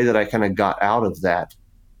 And the way that I kind of got out of that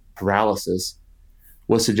paralysis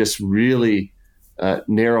was to just really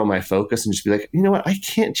narrow my focus and just be like, you know what? I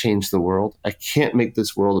can't change the world. I can't make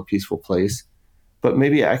this world a peaceful place, but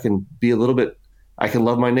maybe I can be I can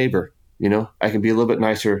love my neighbor. I can be a little bit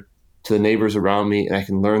nicer to the neighbors around me, and I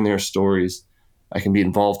can learn their stories. I can be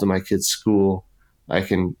involved in my kids' school. I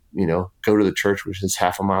can, go to the church, which is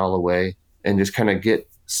half a mile away, and just kind of get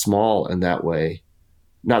small in that way.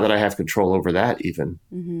 Not that I have control over that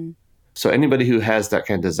even. So anybody who has that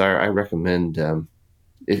kind of desire, I recommend,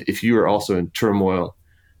 if you are also in turmoil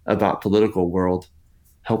about political world,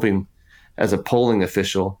 helping as a polling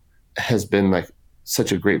official has been like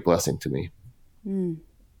such a great blessing to me.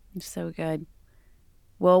 So good.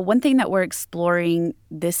 Well, one thing that we're exploring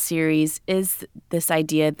this series is this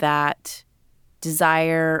idea that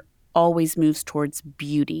desire always moves towards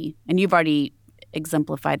beauty. And you've already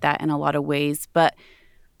exemplified that in a lot of ways. But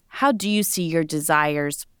how do you see your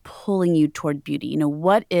desires pulling you toward beauty? You know,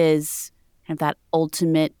 what is kind of that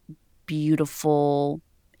ultimate beautiful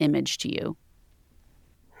image to you?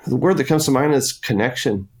 The word that comes to mind is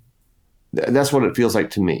connection. That's what it feels like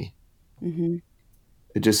to me. Mm-hmm.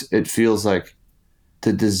 It feels like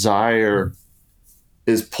the desire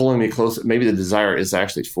is pulling me closer. Maybe the desire is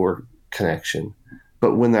actually for connection.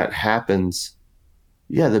 But when that happens,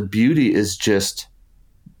 yeah, the beauty is just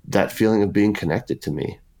that feeling of being connected to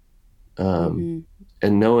me. And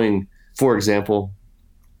knowing, for example,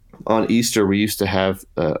 on Easter, we used to have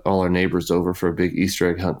all our neighbors over for a big Easter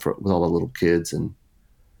egg hunt with all the little kids. And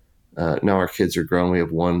now our kids are grown. We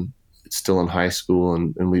have one still in high school,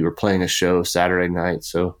 and we were playing a show Saturday night.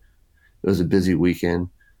 So it was a busy weekend.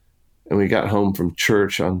 And we got home from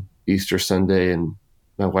church on Easter Sunday, and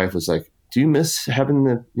my wife was like, "Do you miss having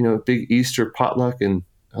the big Easter potluck?" And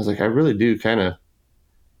I was like, "I really do, kind of."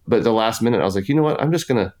 But at the last minute, I was like, "You know what? I'm just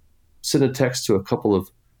gonna send a text to a couple of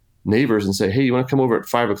neighbors and say, hey, you want to come over at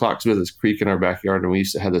 5 o'clock to this creek in our backyard?" And we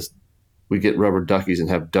used to have this. We get rubber duckies and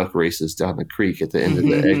have duck races down the creek at the end of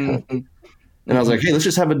the egg hunt. And I was like, "Hey, let's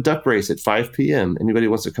just have a duck race at 5 p.m. Anybody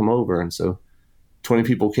wants to come over?" And so 20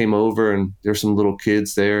 people came over, and there's some little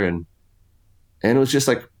kids there, and it was just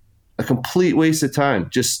like a complete waste of time,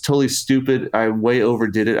 just totally stupid. I way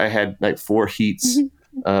overdid it. I had like 4 heats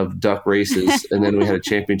of duck races, and then we had a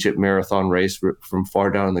championship marathon race from far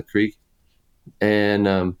down in the creek.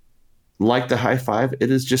 And like the high five,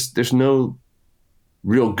 it is just, there's no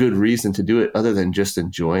real good reason to do it other than just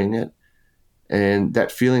enjoying it. And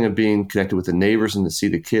that feeling of being connected with the neighbors and to see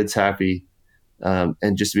the kids happy,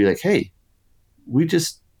 and just to be like, hey, we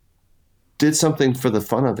just did something for the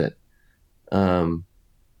fun of it.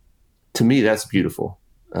 To me, that's beautiful.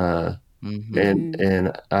 And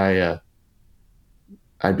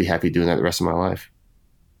I'd be happy doing that the rest of my life.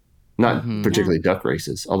 Not particularly duck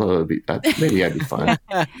races, although maybe I'd be fine.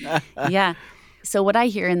 Yeah. So what I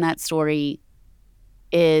hear in that story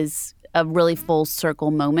is a really full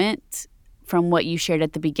circle moment from what you shared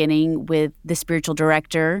at the beginning with the spiritual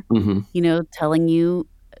director, telling you,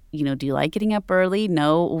 do you like getting up early?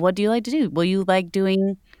 No. What do you like to do? Well, you like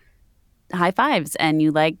doing high fives and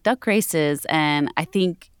you like duck races. And I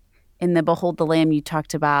think in the Behold the Lamb, you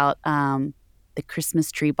talked about the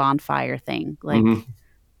Christmas tree bonfire thing, like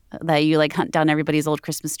that you like hunt down everybody's old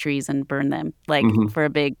Christmas trees and burn them like for a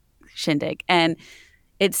big shindig. And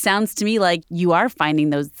it sounds to me like you are finding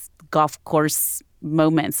those golf course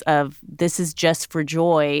moments of this is just for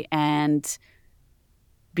joy, and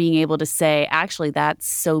being able to say, actually, that's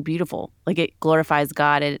so beautiful. Like it glorifies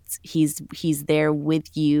God. He's there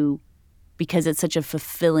with you because it's such a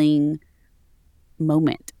fulfilling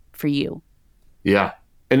moment for you. Yeah.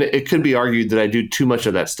 And it could be argued that I do too much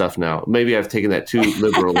of that stuff now. Maybe I've taken that too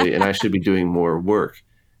liberally and I should be doing more work.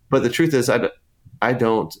 But the truth is, I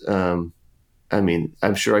don't, I'm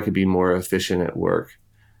sure I could be more efficient at work,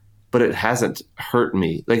 but it hasn't hurt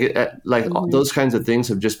me. Those kinds of things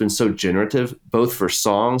have just been so generative, both for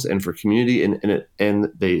songs and for community. And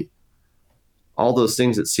they, all those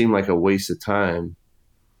things that seem like a waste of time,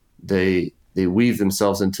 they weave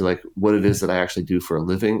themselves into like what it is that I actually do for a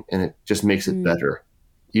living. And it just makes it better,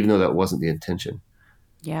 even though that wasn't the intention.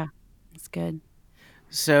 Yeah, that's good.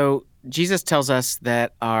 So Jesus tells us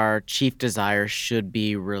that our chief desire should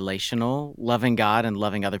be relational, loving God and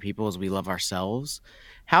loving other people as we love ourselves.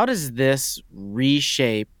 How does this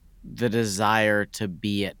reshape the desire to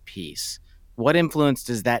be at peace? What influence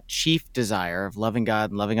does that chief desire of loving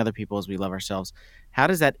God and loving other people as we love ourselves, how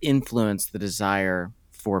does that influence the desire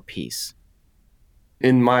for peace?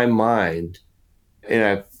 In my mind, and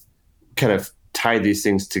I've kind of tied these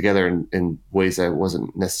things together in ways I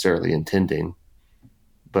wasn't necessarily intending,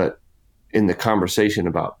 but in the conversation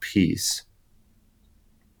about peace,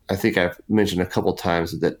 I think I've mentioned a couple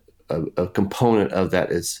times that a component of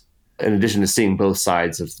that is, in addition to seeing both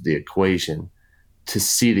sides of the equation, to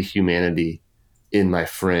see the humanity in my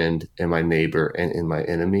friend and my neighbor and in my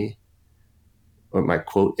enemy, or my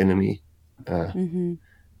quote enemy. And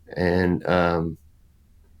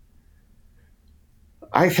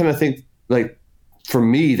I kind of think, like, for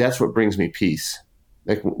me, that's what brings me peace.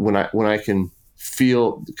 Like when I can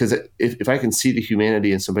feel, because if I can see the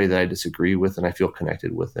humanity in somebody that I disagree with and I feel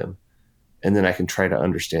connected with them, and then I can try to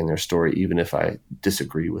understand their story, even if I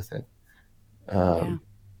disagree with it.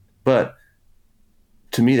 But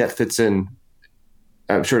to me, that fits in.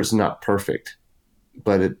 I'm sure it's not perfect,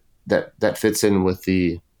 but that fits in with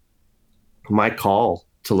my call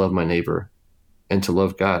to love my neighbor and to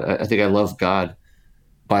love God. I think I love God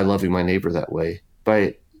by loving my neighbor that way,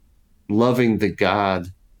 by loving the God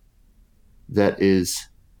that is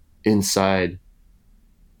inside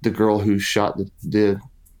the girl who shot the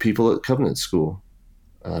people at Covenant School.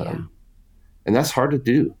 And that's hard to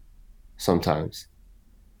do sometimes.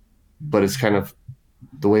 But it's kind of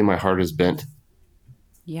the way my heart is bent.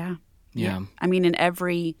 Yeah. I mean,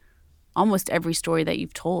 almost every story that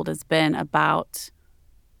you've told has been about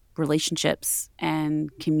relationships and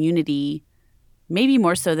community, maybe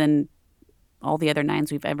more so than all the other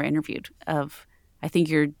 9s we've ever interviewed. I think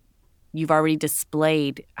you've already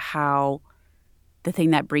displayed how the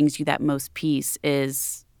thing that brings you that most peace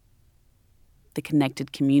is the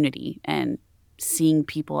connected community and seeing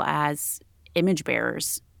people as image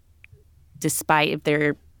bearers, despite if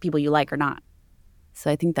they're people you like or not. So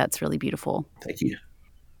I think that's really beautiful. Thank you.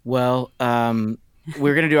 Well,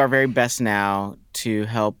 we're going to do our very best now to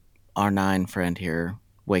help our 9 friend here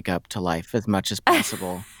wake up to life as much as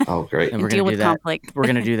possible. Oh, great. And we're deal going to with do that. conflict. We're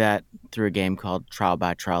going to do that through a game called Trial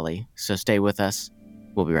by Trolley. So stay with us.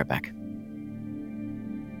 We'll be right back.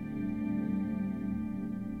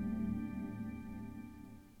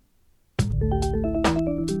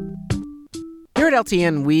 Here at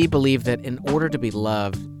LTN, we believe that in order to be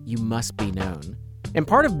loved, you must be known. And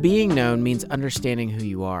part of being known means understanding who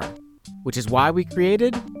you are, which is why we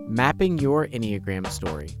created Mapping Your Enneagram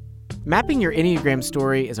Story. Mapping Your Enneagram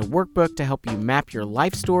Story is a workbook to help you map your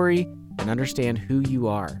life story and understand who you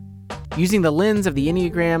are. Using the lens of the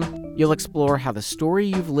Enneagram, you'll explore how the story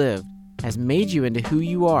you've lived has made you into who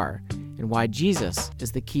you are and why Jesus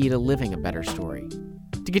is the key to living a better story.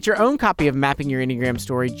 To get your own copy of Mapping Your Enneagram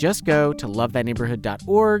Story, just go to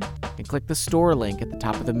lovethyneighborhood.org and click the store link at the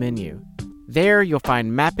top of the menu. There, you'll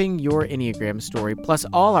find Mapping Your Enneagram Story plus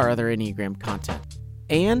all our other Enneagram content.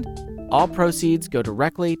 And all proceeds go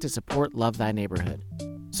directly to support Love Thy Neighborhood.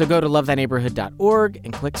 So go to lovethyneighborhood.org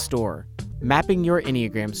and click Store. Mapping Your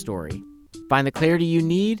Enneagram Story. Find the clarity you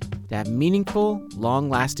need to have meaningful,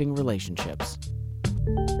 long-lasting relationships.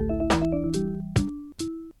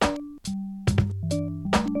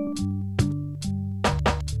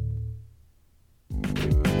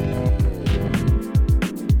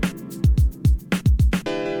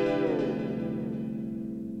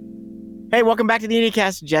 Hey, welcome back to the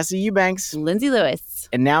Enneacast. Jesse Eubanks. Lindsey Lewis.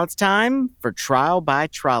 And now it's time for Trial by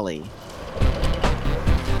Trolley.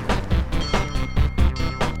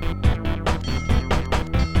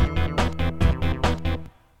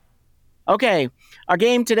 Okay, our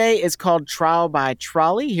game today is called Trial by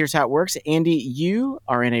Trolley. Here's how it works. Andy, you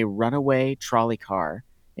are in a runaway trolley car,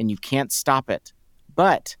 and you can't stop it.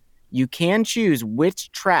 But you can choose which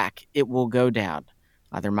track it will go down,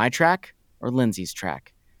 either my track or Lindsey's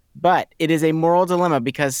track. But it is a moral dilemma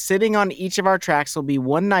because sitting on each of our tracks will be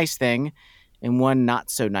one nice thing and one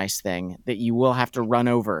not so nice thing that you will have to run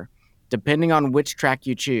over, depending on which track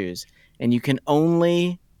you choose. And you can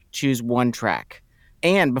only choose one track.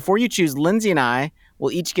 And before you choose, Lindsey and I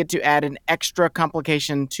will each get to add an extra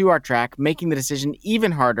complication to our track, making the decision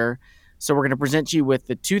even harder. So we're going to present you with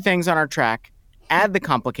the 2 things on our track, add the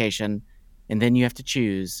complication, and then you have to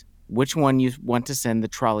choose which one you want to send the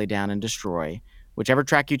trolley down and destroy. Whichever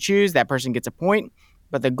track you choose, that person gets a point.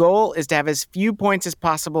 But the goal is to have as few points as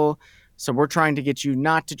possible. So we're trying to get you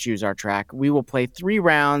not to choose our track. We will play 3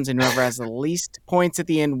 rounds, and whoever has the least points at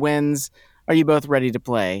the end wins. Are you both ready to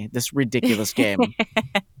play this ridiculous game?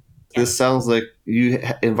 This sounds like you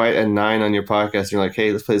invite a 9 on your podcast. And you're like,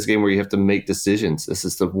 hey, let's play this game where you have to make decisions. This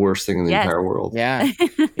is the worst thing in the entire world. Yeah.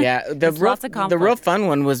 Yeah. The real fun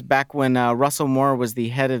one was back when Russell Moore was the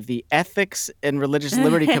head of the Ethics and Religious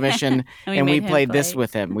Liberty Commission, and we played this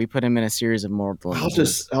with him. We put him in a series of moral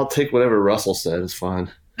dilemmas. I'll take whatever Russell said. It's fine.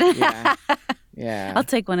 Yeah. I'll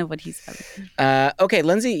take one of what he said. Okay,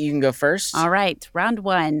 Lindsey, you can go first. All right. Round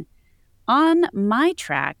 1. On my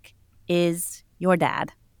track is your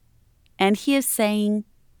dad. And he is saying,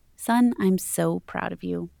 son, I'm so proud of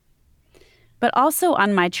you. But also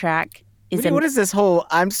on my track is... What is this whole,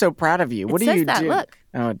 I'm so proud of you? What do you do? Look.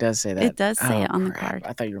 Oh, it does say that. It does say it on the card.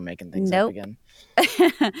 I thought you were making things up again.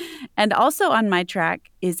 And also on my track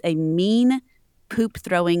is a mean,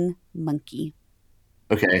 poop-throwing monkey.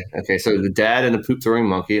 Okay. So the dad and the poop-throwing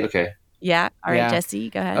monkey. Okay. Yeah. All right,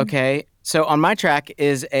 Jesse, go ahead. Okay. So on my track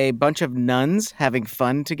is a bunch of nuns having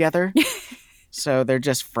fun together. So they're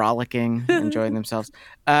just frolicking, enjoying themselves.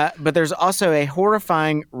 But there's also a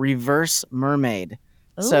horrifying reverse mermaid.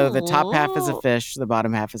 Ooh. So the top half is a fish, the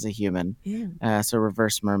bottom half is a human. Yeah. So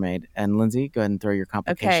reverse mermaid. And Lindsey, go ahead and throw your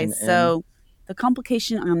complication in. So the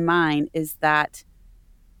complication on mine is that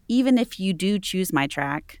even if you do choose my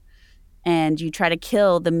track and you try to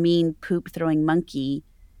kill the mean poop-throwing monkey,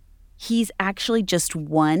 he's actually just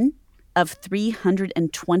one of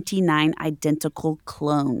 329 identical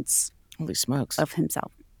clones. Holy smokes. Of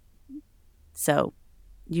himself. So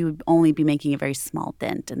you would only be making a very small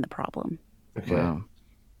dent in the problem. Okay. Wow.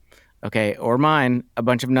 Okay, or mine, a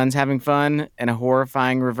bunch of nuns having fun and a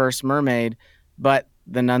horrifying reverse mermaid, but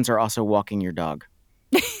the nuns are also walking your dog.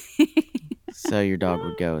 So your dog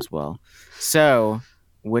would go as well. So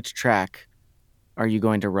which track are you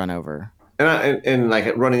going to run over? And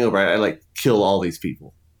like running over, I like kill all these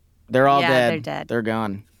people. They're all dead. They're dead. They're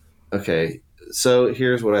gone. Okay, so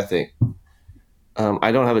here's what I think.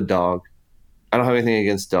 I don't have a dog. I don't have anything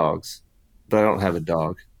against dogs, but I don't have a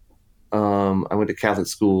dog. I went to Catholic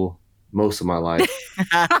school most of my life.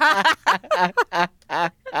 But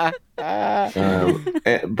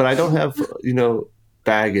I don't have,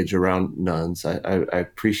 baggage around nuns. I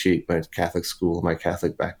appreciate my Catholic school, my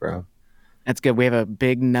Catholic background. That's good. We have a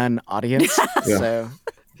big nun audience. Yeah. So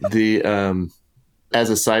As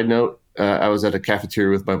a side note, I was at a cafeteria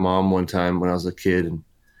with my mom one time when I was a kid, and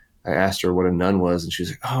I asked her what a nun was, and she was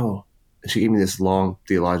like, "Oh," and she gave me this long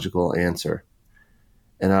theological answer,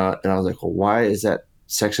 and I was like, "Well, why is that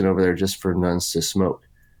section over there just for nuns to smoke?"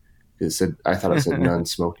 I thought it said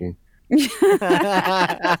nuns smoking.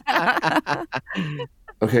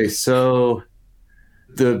 Okay, so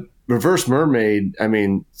the reverse mermaid,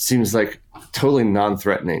 seems like totally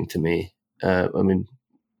non-threatening to me.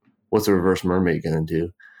 What's a reverse mermaid going to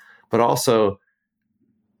do? But also,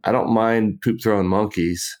 I don't mind poop throwing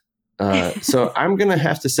monkeys. So I'm going to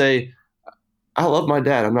have to say, I love my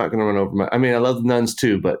dad. I'm not going to run over I love nuns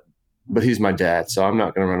too, but he's my dad, so I'm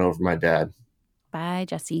not going to run over my dad. Bye,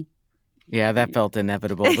 Jesse. yeah, that felt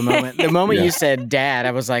inevitable. The moment you said dad,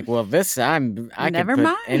 I was like, well, I Never could put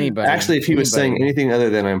mind. anybody. Actually, if he was saying anybody. anything other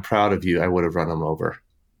than "I'm proud of you," I would have run him over.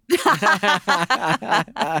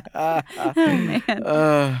 Oh,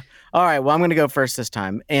 man. All right. Well, I'm going to go first this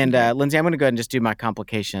time. And Lindsey, I'm going to go ahead and just do my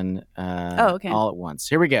complication okay. all at once.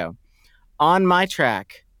 Here we go. On my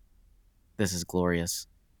track, this is glorious.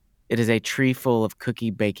 It is a tree full of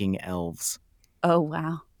cookie baking elves. Oh,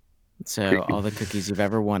 wow. So all the cookies you've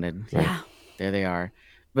ever wanted. Yeah. There they are.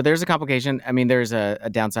 But there's a complication. There's a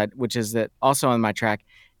downside, which is that also on my track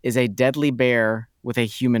is a deadly bear with a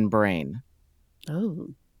human brain. Oh.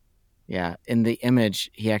 Yeah, in the image,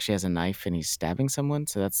 he actually has a knife and he's stabbing someone,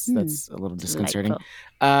 so that's a little disconcerting.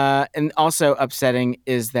 And also upsetting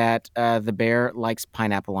is that the bear likes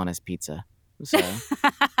pineapple on his pizza. So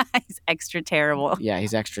He's extra terrible. yeah,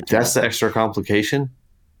 he's extra terrible. That's the extra complication?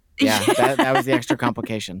 Yeah, that was the extra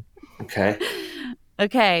complication. Okay.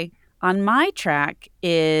 Okay, on my track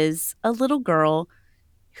is a little girl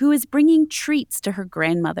who is bringing treats to her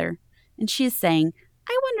grandmother, and she is saying,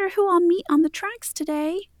 "I wonder who I'll meet on the tracks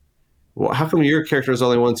today." Well, how come your characters are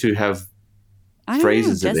the only ones who have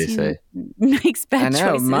phrases that they say? Makes bad I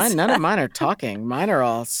know, choices. none of mine are talking. Mine are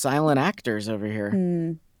all silent actors over here.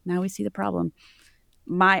 Now we see the problem.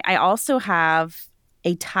 I also have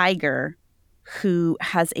a tiger who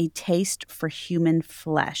has a taste for human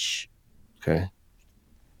flesh. Okay.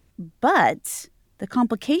 But the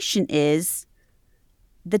complication is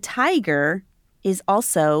the tiger is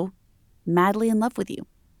also madly in love with you.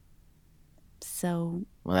 So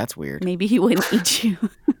Well, that's weird. maybe he wouldn't eat you.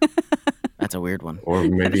 That's a weird one. Or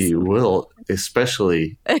maybe you will,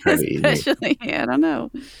 especially try to eat me. Especially, I don't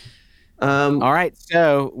know. All right,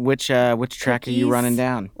 so which track are you Cookies running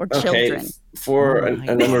down? Or Okay, children. for Oh my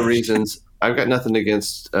a number of gosh. reasons. I've got nothing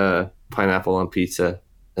against pineapple on pizza.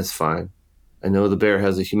 That's fine. I know the bear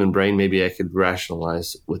has a human brain. Maybe I could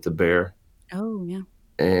rationalize with the bear. Oh, yeah.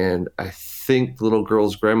 And I think the little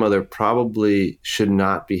girl's grandmother probably should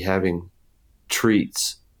not be having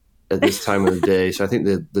treats at this time of the day. So I think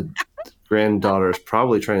the granddaughter is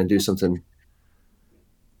probably trying to do something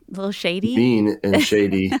A little shady. mean and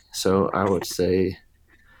shady. So I would say,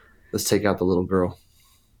 let's take out the little girl.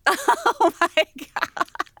 Oh, my God.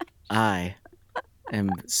 I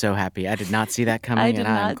am so happy. I did not see that coming, I did and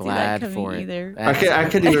I'm not see that glad coming for it. either. I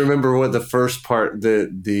couldn't even remember what the first part,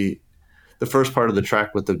 the first part of the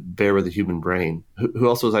track with the bear with the human brain. Who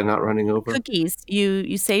else was I not running over? Cookies.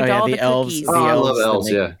 You saved Oh, yeah, all the the elves. cookies. The Oh, I love that elves,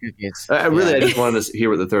 make yeah. cookies. I just wanted to hear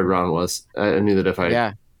what the third round was. I knew that if I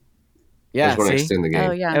Yeah. I Yeah, just want to see? extend the game.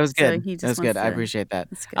 Oh, yeah. That was So good. he just That was good. wants I to- appreciate that.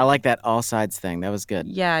 That's good. I like that all sides thing. That was good.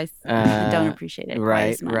 Yeah, I don't appreciate it quite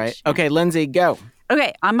Right, as much. right. Okay, Lindsey, go.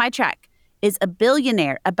 Okay, on my track is a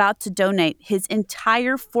billionaire about to donate his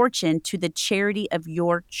entire fortune to the charity of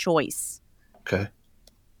your choice. Okay.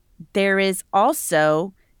 There is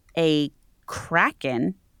also a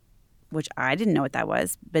Kraken, which I didn't know what that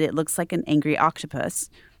was, but it looks like an angry octopus,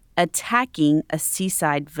 attacking a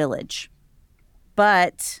seaside village.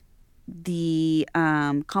 But the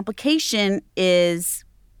complication is,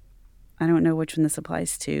 I don't know which one this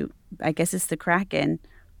applies to. I guess it's the Kraken,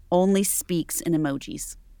 only speaks in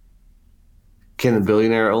emojis. Can the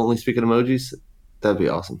billionaire only speak in emojis? That'd be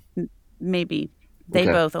awesome. Maybe. They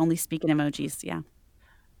Okay. both only speak in emojis, yeah.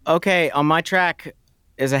 Okay, on my track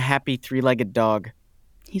is a happy three-legged dog.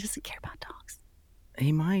 He doesn't care about dogs.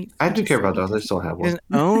 He might. I do care about dogs. I just don't have He one. doesn't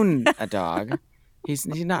own a dog. He's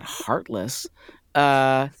not heartless.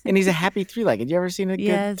 And he's a happy three-legged. You ever seen a good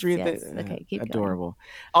Yes, three? yes. Okay, keep going. Adorable.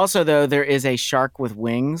 Also, though, there is a shark with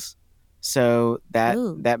wings, so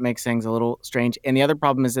that makes things a little strange. And the other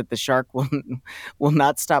problem is that the shark will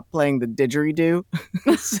not stop playing the didgeridoo.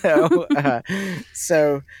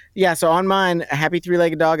 So on mine, a happy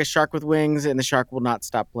three-legged dog, a shark with wings, and the shark will not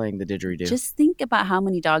stop playing the didgeridoo. Just think about how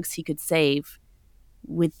many dogs he could save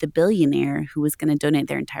with the billionaire who was going to donate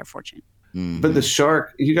their entire fortune. But the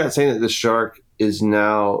shark, you got saying that the shark is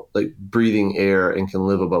now like breathing air and can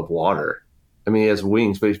live above water. I mean, he has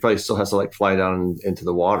wings, but he probably still has to like fly down into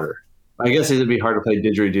the water. I guess it'd be hard to play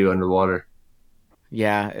didgeridoo underwater.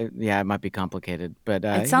 Yeah, it might be complicated, but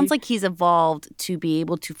It sounds like he's evolved to be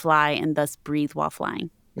able to fly and thus breathe while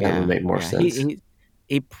flying. That would make more sense.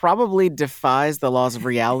 He probably defies the laws of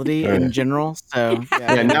reality in general. So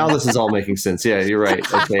yeah, now this is all making sense. Yeah, you're right.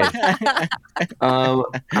 Okay.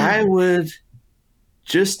 I would,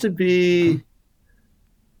 just to be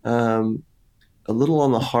a little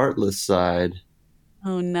on the heartless side.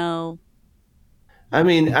 Oh, no. I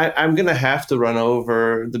mean, I'm going to have to run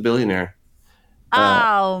over the billionaire.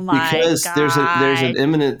 Oh, my because God. there's an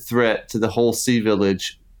imminent threat to the whole sea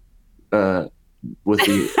village with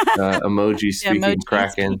the emoji speaking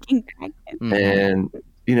Kraken. Mm-hmm. And,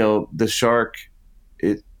 you know, the shark,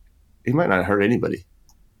 he might not hurt anybody.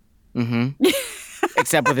 Mm-hmm.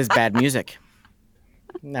 Except with his bad music.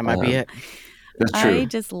 That might be it. That's true. I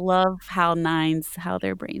just love how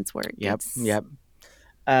their brains work. Yep.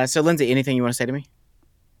 So, Lindsey, anything you want to say to me?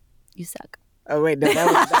 You suck. Oh, wait. No,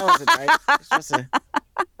 that wasn't right.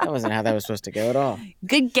 That wasn't how that was supposed to go at all.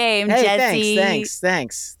 Good game, hey, Jesse.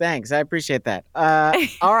 Thanks. I appreciate that.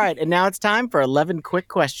 All right. And now it's time for 11 quick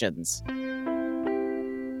questions.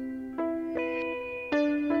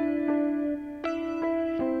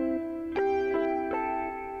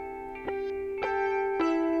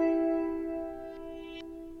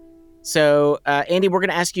 So, Andy, we're going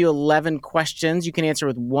to ask you 11 questions. You can answer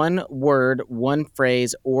with one word, one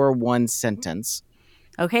phrase, or one sentence.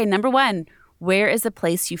 Okay, number 1. Where is a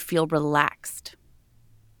place you feel relaxed?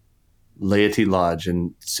 Laity Lodge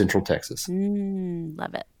in Central Texas.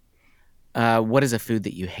 Love it. What is a food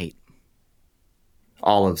that you hate?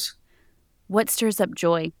 Olives. What stirs up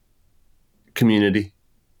joy? Community.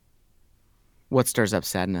 What stirs up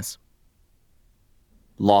sadness?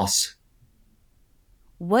 Loss.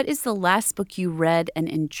 What is the last book you read and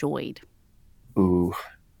enjoyed? Ooh,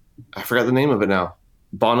 I forgot the name of it now.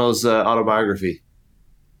 Bono's autobiography.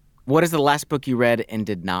 What is the last book you read and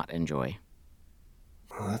did not enjoy?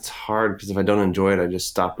 Oh, that's hard because if I don't enjoy it, I just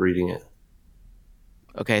stop reading it.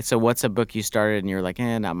 Okay, so what's a book you started and you're like,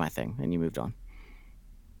 not my thing, and you moved on?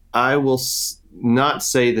 I will not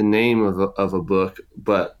say the name of a book,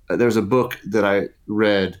 but there's a book that I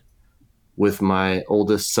read with my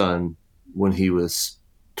oldest son when he was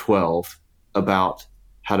 12 about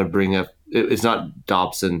how to bring up. It's not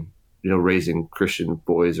Dobson, raising Christian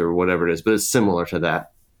boys or whatever it is, but it's similar to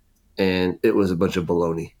that. And it was a bunch of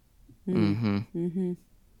baloney. Mm-hmm.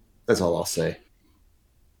 That's all I'll say.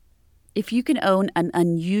 If you can own an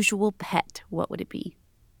unusual pet, what would it be?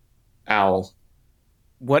 Owl.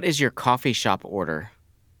 What is your coffee shop order?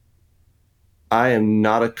 I am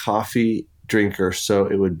not a coffee drinker, so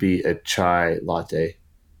it would be a chai latte.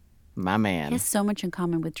 My man. He has so much in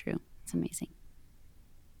common with Drew. It's amazing.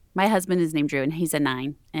 My husband is named Drew, and he's a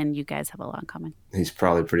 9, and you guys have a lot in common. He's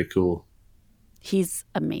probably pretty cool. He's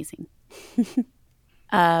amazing.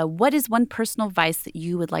 What is one personal vice that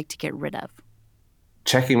you would like to get rid of?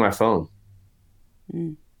 Checking my phone.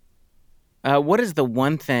 What is the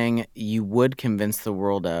one thing you would convince the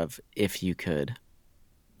world of if you could?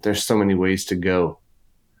 There's so many ways to go.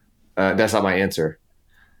 That's not my answer.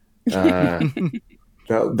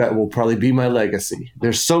 That will probably be my legacy.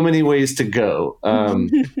 There's so many ways to go.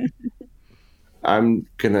 I'm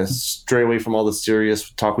going to stray away from all the serious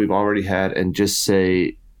talk we've already had and just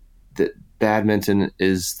say that badminton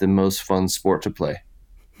is the most fun sport to play.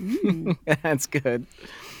 That's good.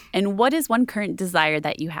 And what is one current desire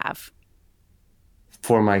that you have?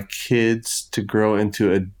 For my kids to grow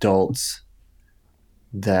into adults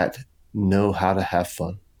that know how to have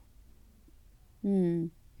fun.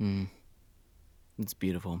 It's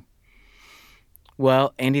beautiful.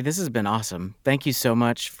 Well, Andy, this has been awesome. Thank you so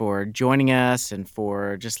much for joining us and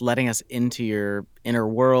for just letting us into your inner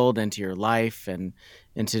world, into your life, and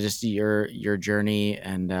into just your journey.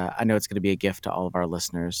 And I know it's going to be a gift to all of our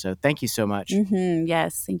listeners. So thank you so much. Mm-hmm.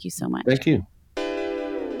 Yes, thank you so much. Thank you.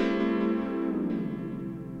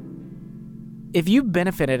 If you've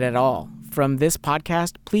benefited at all from this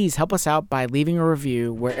podcast, please help us out by leaving a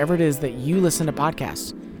review wherever it is that you listen to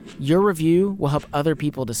podcasts. Your review will help other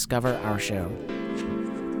people discover our show.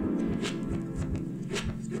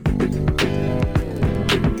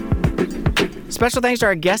 Special thanks to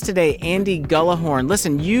our guest today, Andy Gullahorn.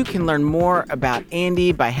 Listen, you can learn more about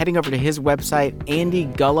Andy by heading over to his website,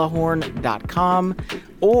 andygullahorn.com.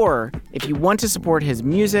 Or if you want to support his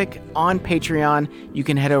music on Patreon, you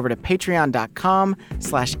can head over to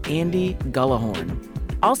patreon.com/Andy Gullahorn.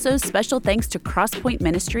 Also, special thanks to Crosspoint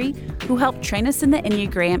Ministry, who helped train us in the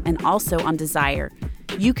Enneagram and also on Desire.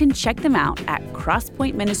 You can check them out at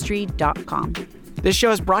crosspointministry.com. This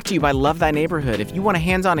show is brought to you by Love Thy Neighborhood. If you want a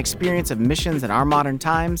hands-on experience of missions in our modern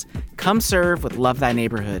times, come serve with Love Thy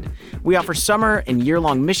Neighborhood. We offer summer and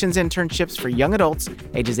year-long missions internships for young adults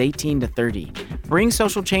ages 18 to 30. Bring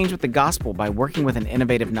social change with the gospel by working with an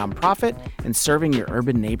innovative nonprofit and serving your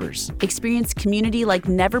urban neighbors. Experience community like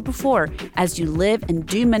never before as you live and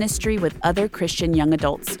do ministry with other Christian young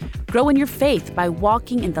adults. Grow in your faith by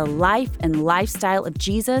walking in the life and lifestyle of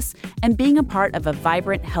Jesus and being a part of a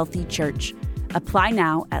vibrant, healthy church. Apply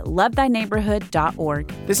now at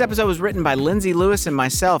lovethyneighborhood.org. This episode was written by Lindsey Lewis and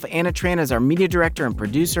myself. Anna Tran is our media director and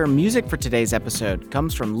producer. Music for today's episode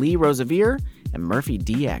comes from Lee Rosevere and Murphy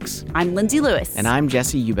DX. I'm Lindsey Lewis. And I'm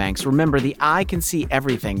Jesse Eubanks. Remember, the eye can see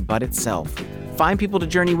everything but itself. Find people to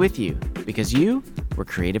journey with you because you were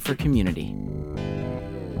created for community.